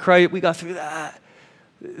 Economic crisis, we got through that.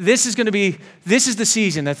 This is the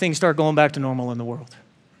season that things start going back to normal in the world.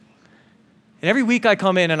 And every week I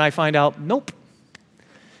come in and I find out, nope.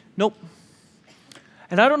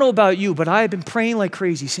 And I don't know about you, but I have been praying like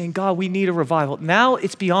crazy, saying, God, we need a revival. Now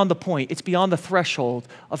it's beyond the point. It's beyond the threshold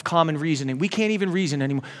of common reasoning. We can't even reason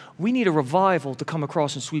anymore. We need a revival to come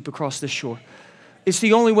across and sweep across this shore. It's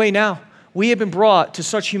the only way now. We have been brought to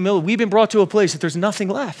such humility. We've been brought to a place that there's nothing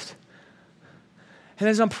left. And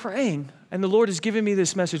as I'm praying, and the Lord has given me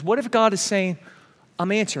this message, what if God is saying,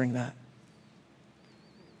 I'm answering that?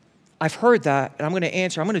 I've heard that, and I'm going to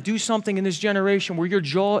answer. I'm going to do something in this generation where your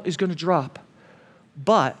jaw is going to drop.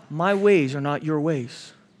 But my ways are not your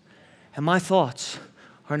ways, and my thoughts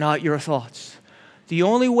are not your thoughts. The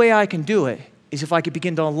only way I can do it is if I could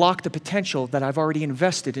begin to unlock the potential that I've already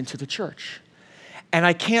invested into the church. And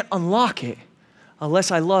I can't unlock it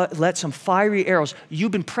unless I let some fiery arrows.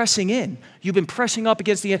 You've been pressing in. You've been pressing up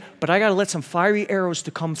against the end, but I got to let some fiery arrows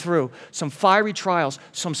to come through, some fiery trials,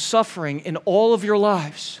 some suffering in all of your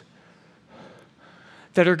lives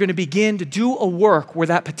that are going to begin to do a work where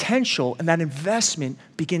that potential and that investment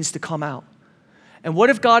begins to come out. And what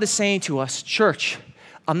if God is saying to us, church,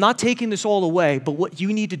 I'm not taking this all away, but what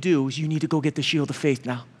you need to do is you need to go get the shield of faith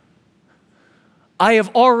now. I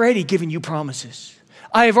have already given you promises.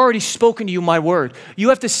 I have already spoken to you my word. You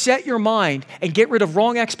have to set your mind and get rid of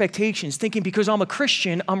wrong expectations, thinking because I'm a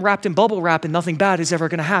Christian, I'm wrapped in bubble wrap and nothing bad is ever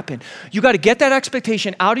going to happen. You got to get that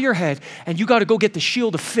expectation out of your head, and you got to go get the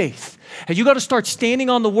shield of faith. And you got to start standing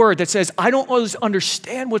on the word that says, I don't always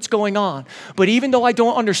understand what's going on, but even though I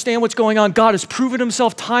don't understand what's going on, God has proven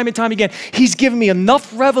himself time and time again. He's given me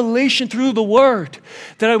enough revelation through the word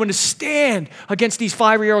that I'm going to stand against these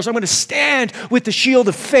fiery arrows. I'm going to stand with the shield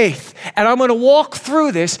of faith, and I'm going to walk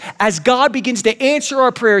through this as God begins to answer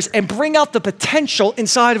our prayers and bring out the potential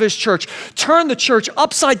inside of his church. Turn the church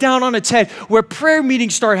upside down on its head, where prayer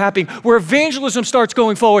meetings start happening, where evangelism starts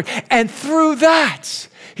going forward, and through that,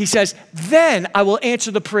 he says, then I will answer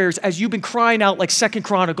the prayers as you've been crying out like 2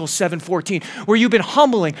 Chronicles 7:14, where you've been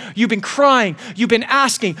humbling, you've been crying, you've been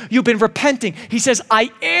asking, you've been repenting. He says,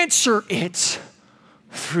 I answer it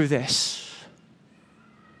through this.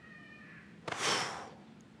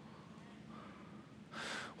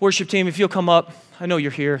 Worship team, if you'll come up. I know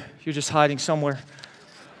you're here. You're just hiding somewhere.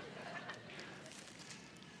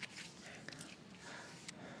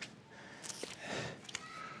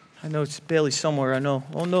 I know it's Bailey somewhere, I know.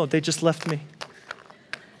 Oh no, they just left me.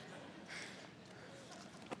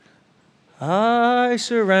 I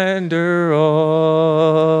surrender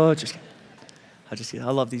all. Just kidding.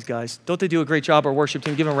 I love these guys. Don't they do a great job, our worship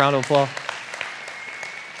team? Give them a round of applause.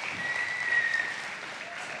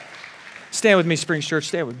 Stand with me, Springs Church.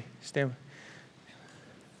 Stand with me. Stand with me.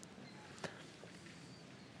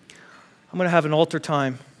 I'm going to have an altar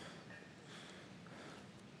time.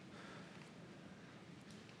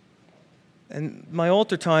 And my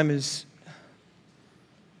altar time is,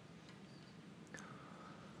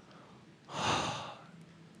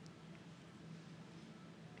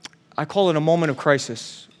 I call it a moment of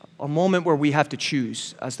crisis, a moment where we have to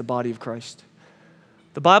choose as the body of Christ.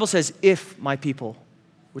 The Bible says, if my people,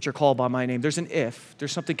 which are called by my name, there's an if,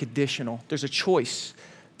 there's something conditional, there's a choice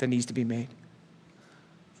that needs to be made.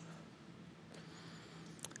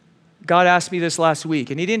 God asked me this last week,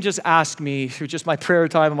 and he didn't just ask me through just my prayer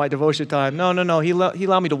time and my devotion time. No. He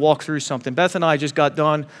allowed me to walk through something. Beth and I just got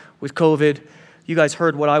done with COVID. You guys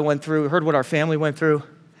heard what I went through, heard what our family went through.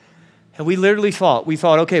 And we literally thought,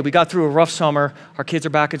 okay, we got through a rough summer. Our kids are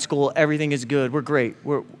back in school. Everything is good. We're great.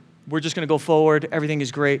 We're just going to go forward. Everything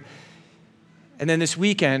is great. And then this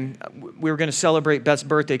weekend, we were going to celebrate Beth's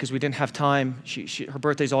birthday because we didn't have time. Her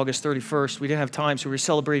birthday's August 31st. We didn't have time, so we were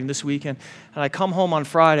celebrating this weekend. And I come home on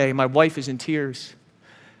Friday, my wife is in tears.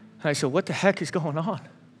 And I said, what the heck is going on?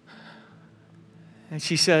 And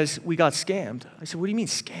she says, we got scammed. I said, what do you mean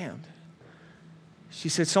scammed? She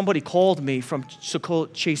said, somebody called me from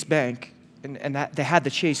Chase Bank, and that they had the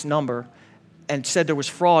Chase number, and said there was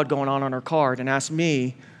fraud going on her card, and asked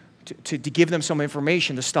me to give them some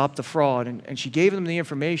information to stop the fraud. And she gave them the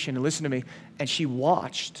information, and listen to me, and she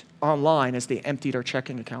watched online as they emptied our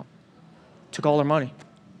checking account, took all our money.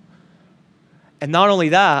 And not only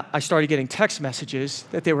that, I started getting text messages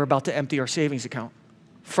that they were about to empty our savings account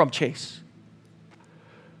from Chase.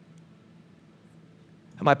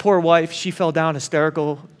 And my poor wife, she fell down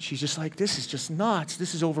hysterical. She's just like, this is just nuts.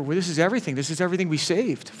 This is over with. This is everything. This is everything we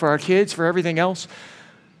saved for our kids, for everything else.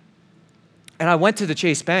 And I went to the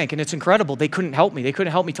Chase Bank, and it's incredible. They couldn't help me. They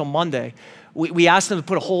couldn't help me till Monday. We asked them to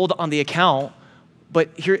put a hold on the account, but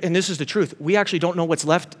here, and this is the truth, we actually don't know what's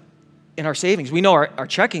left in our savings. We know our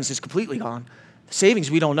checkings is completely gone. The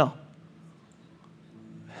savings, we don't know.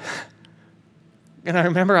 And I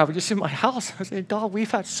remember I was just in my house. I was saying, God,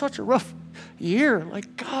 we've had such a rough year.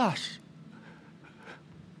 Like, gosh.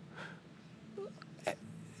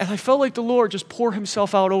 And I felt like the Lord just pour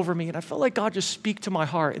himself out over me. And I felt like God just speak to my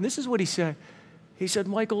heart. And this is what he said. He said,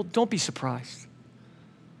 Michael, don't be surprised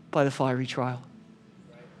by the fiery trial.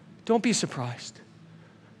 Don't be surprised.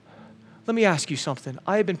 Let me ask you something.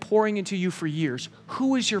 I have been pouring into you for years.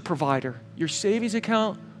 Who is your provider? Your savings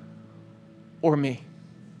account or me?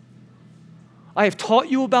 I have taught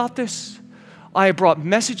you about this. I have brought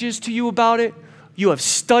messages to you about it. You have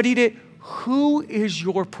studied it. Who is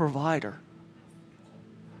your provider?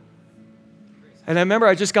 And I remember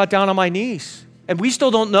I just got down on my knees. And we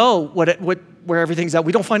still don't know where everything's at.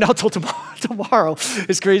 We don't find out till tomorrow.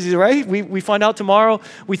 It's crazy, right? We find out tomorrow.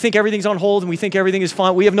 We think everything's on hold and we think everything is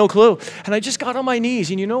fine. We have no clue. And I just got on my knees.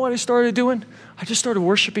 And you know what I started doing? I just started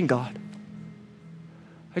worshiping God.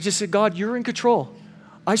 I just said, God, you're in control.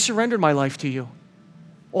 I surrendered my life to you.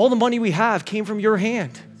 All the money we have came from your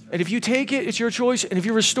hand. And if you take it, it's your choice. And if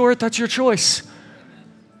you restore it, that's your choice.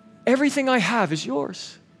 Everything I have is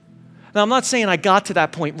yours. Now, I'm not saying I got to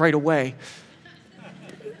that point right away.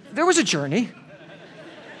 There was a journey.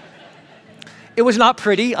 It was not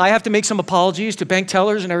pretty. I have to make some apologies to bank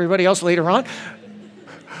tellers and everybody else later on.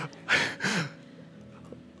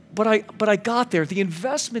 But I got there. The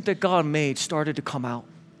investment that God made started to come out.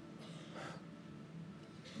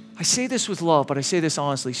 I say this with love, but I say this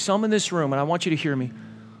honestly. Some in this room, and I want you to hear me,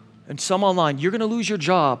 and some online, you're going to lose your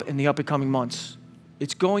job in the upcoming months.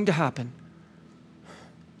 It's going to happen.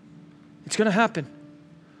 It's going to happen.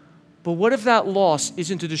 But what if that loss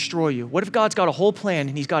isn't to destroy you? What if God's got a whole plan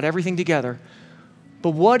and he's got everything together?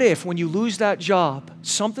 But what if when you lose that job,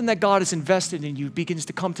 something that God has invested in you begins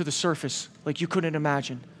to come to the surface like you couldn't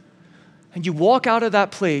imagine? And you walk out of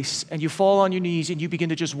that place and you fall on your knees and you begin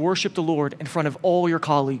to just worship the Lord in front of all your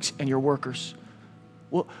colleagues and your workers.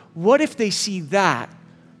 Well, what if they see that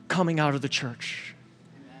coming out of the church?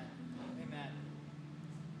 Amen.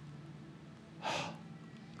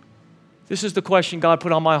 This is the question God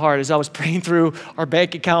put on my heart as I was praying through our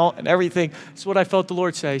bank account and everything. This is what I felt the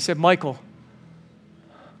Lord say. He said, Michael,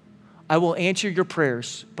 I will answer your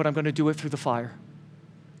prayers, but I'm going to do it through the fire.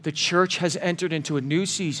 The church has entered into a new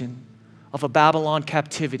season of a Babylon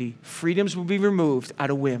captivity. Freedoms will be removed at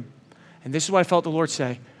a whim. And this is what I felt the Lord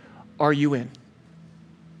say. Are you in?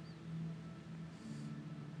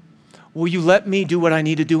 Will you let me do what I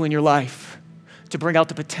need to do in your life to bring out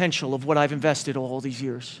the potential of what I've invested all these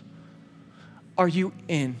years? Are you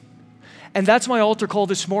in? And that's my altar call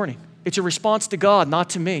this morning. It's a response to God, not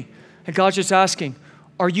to me. And God's just asking,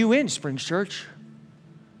 are you in, Springs Church?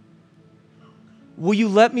 Will you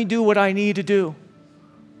let me do what I need to do?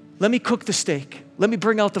 Let me cook the steak. Let me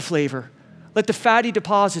bring out the flavor. Let the fatty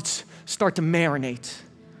deposits start to marinate.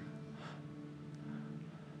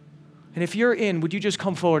 And if you're in, would you just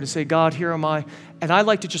come forward and say, God, here am I. And I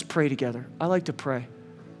like to just pray together. I like to pray.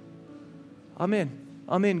 I'm in.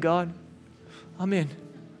 I'm in, God. I'm in.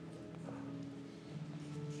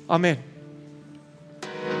 I'm in.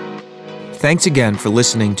 Thanks again for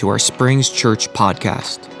listening to our Springs Church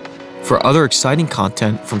podcast. For other exciting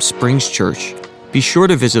content from Springs Church, be sure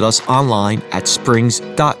to visit us online at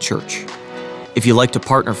springs.church. If you'd like to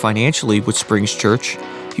partner financially with Springs Church,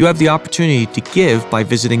 you have the opportunity to give by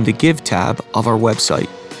visiting the Give tab of our website,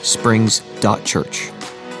 springs.church.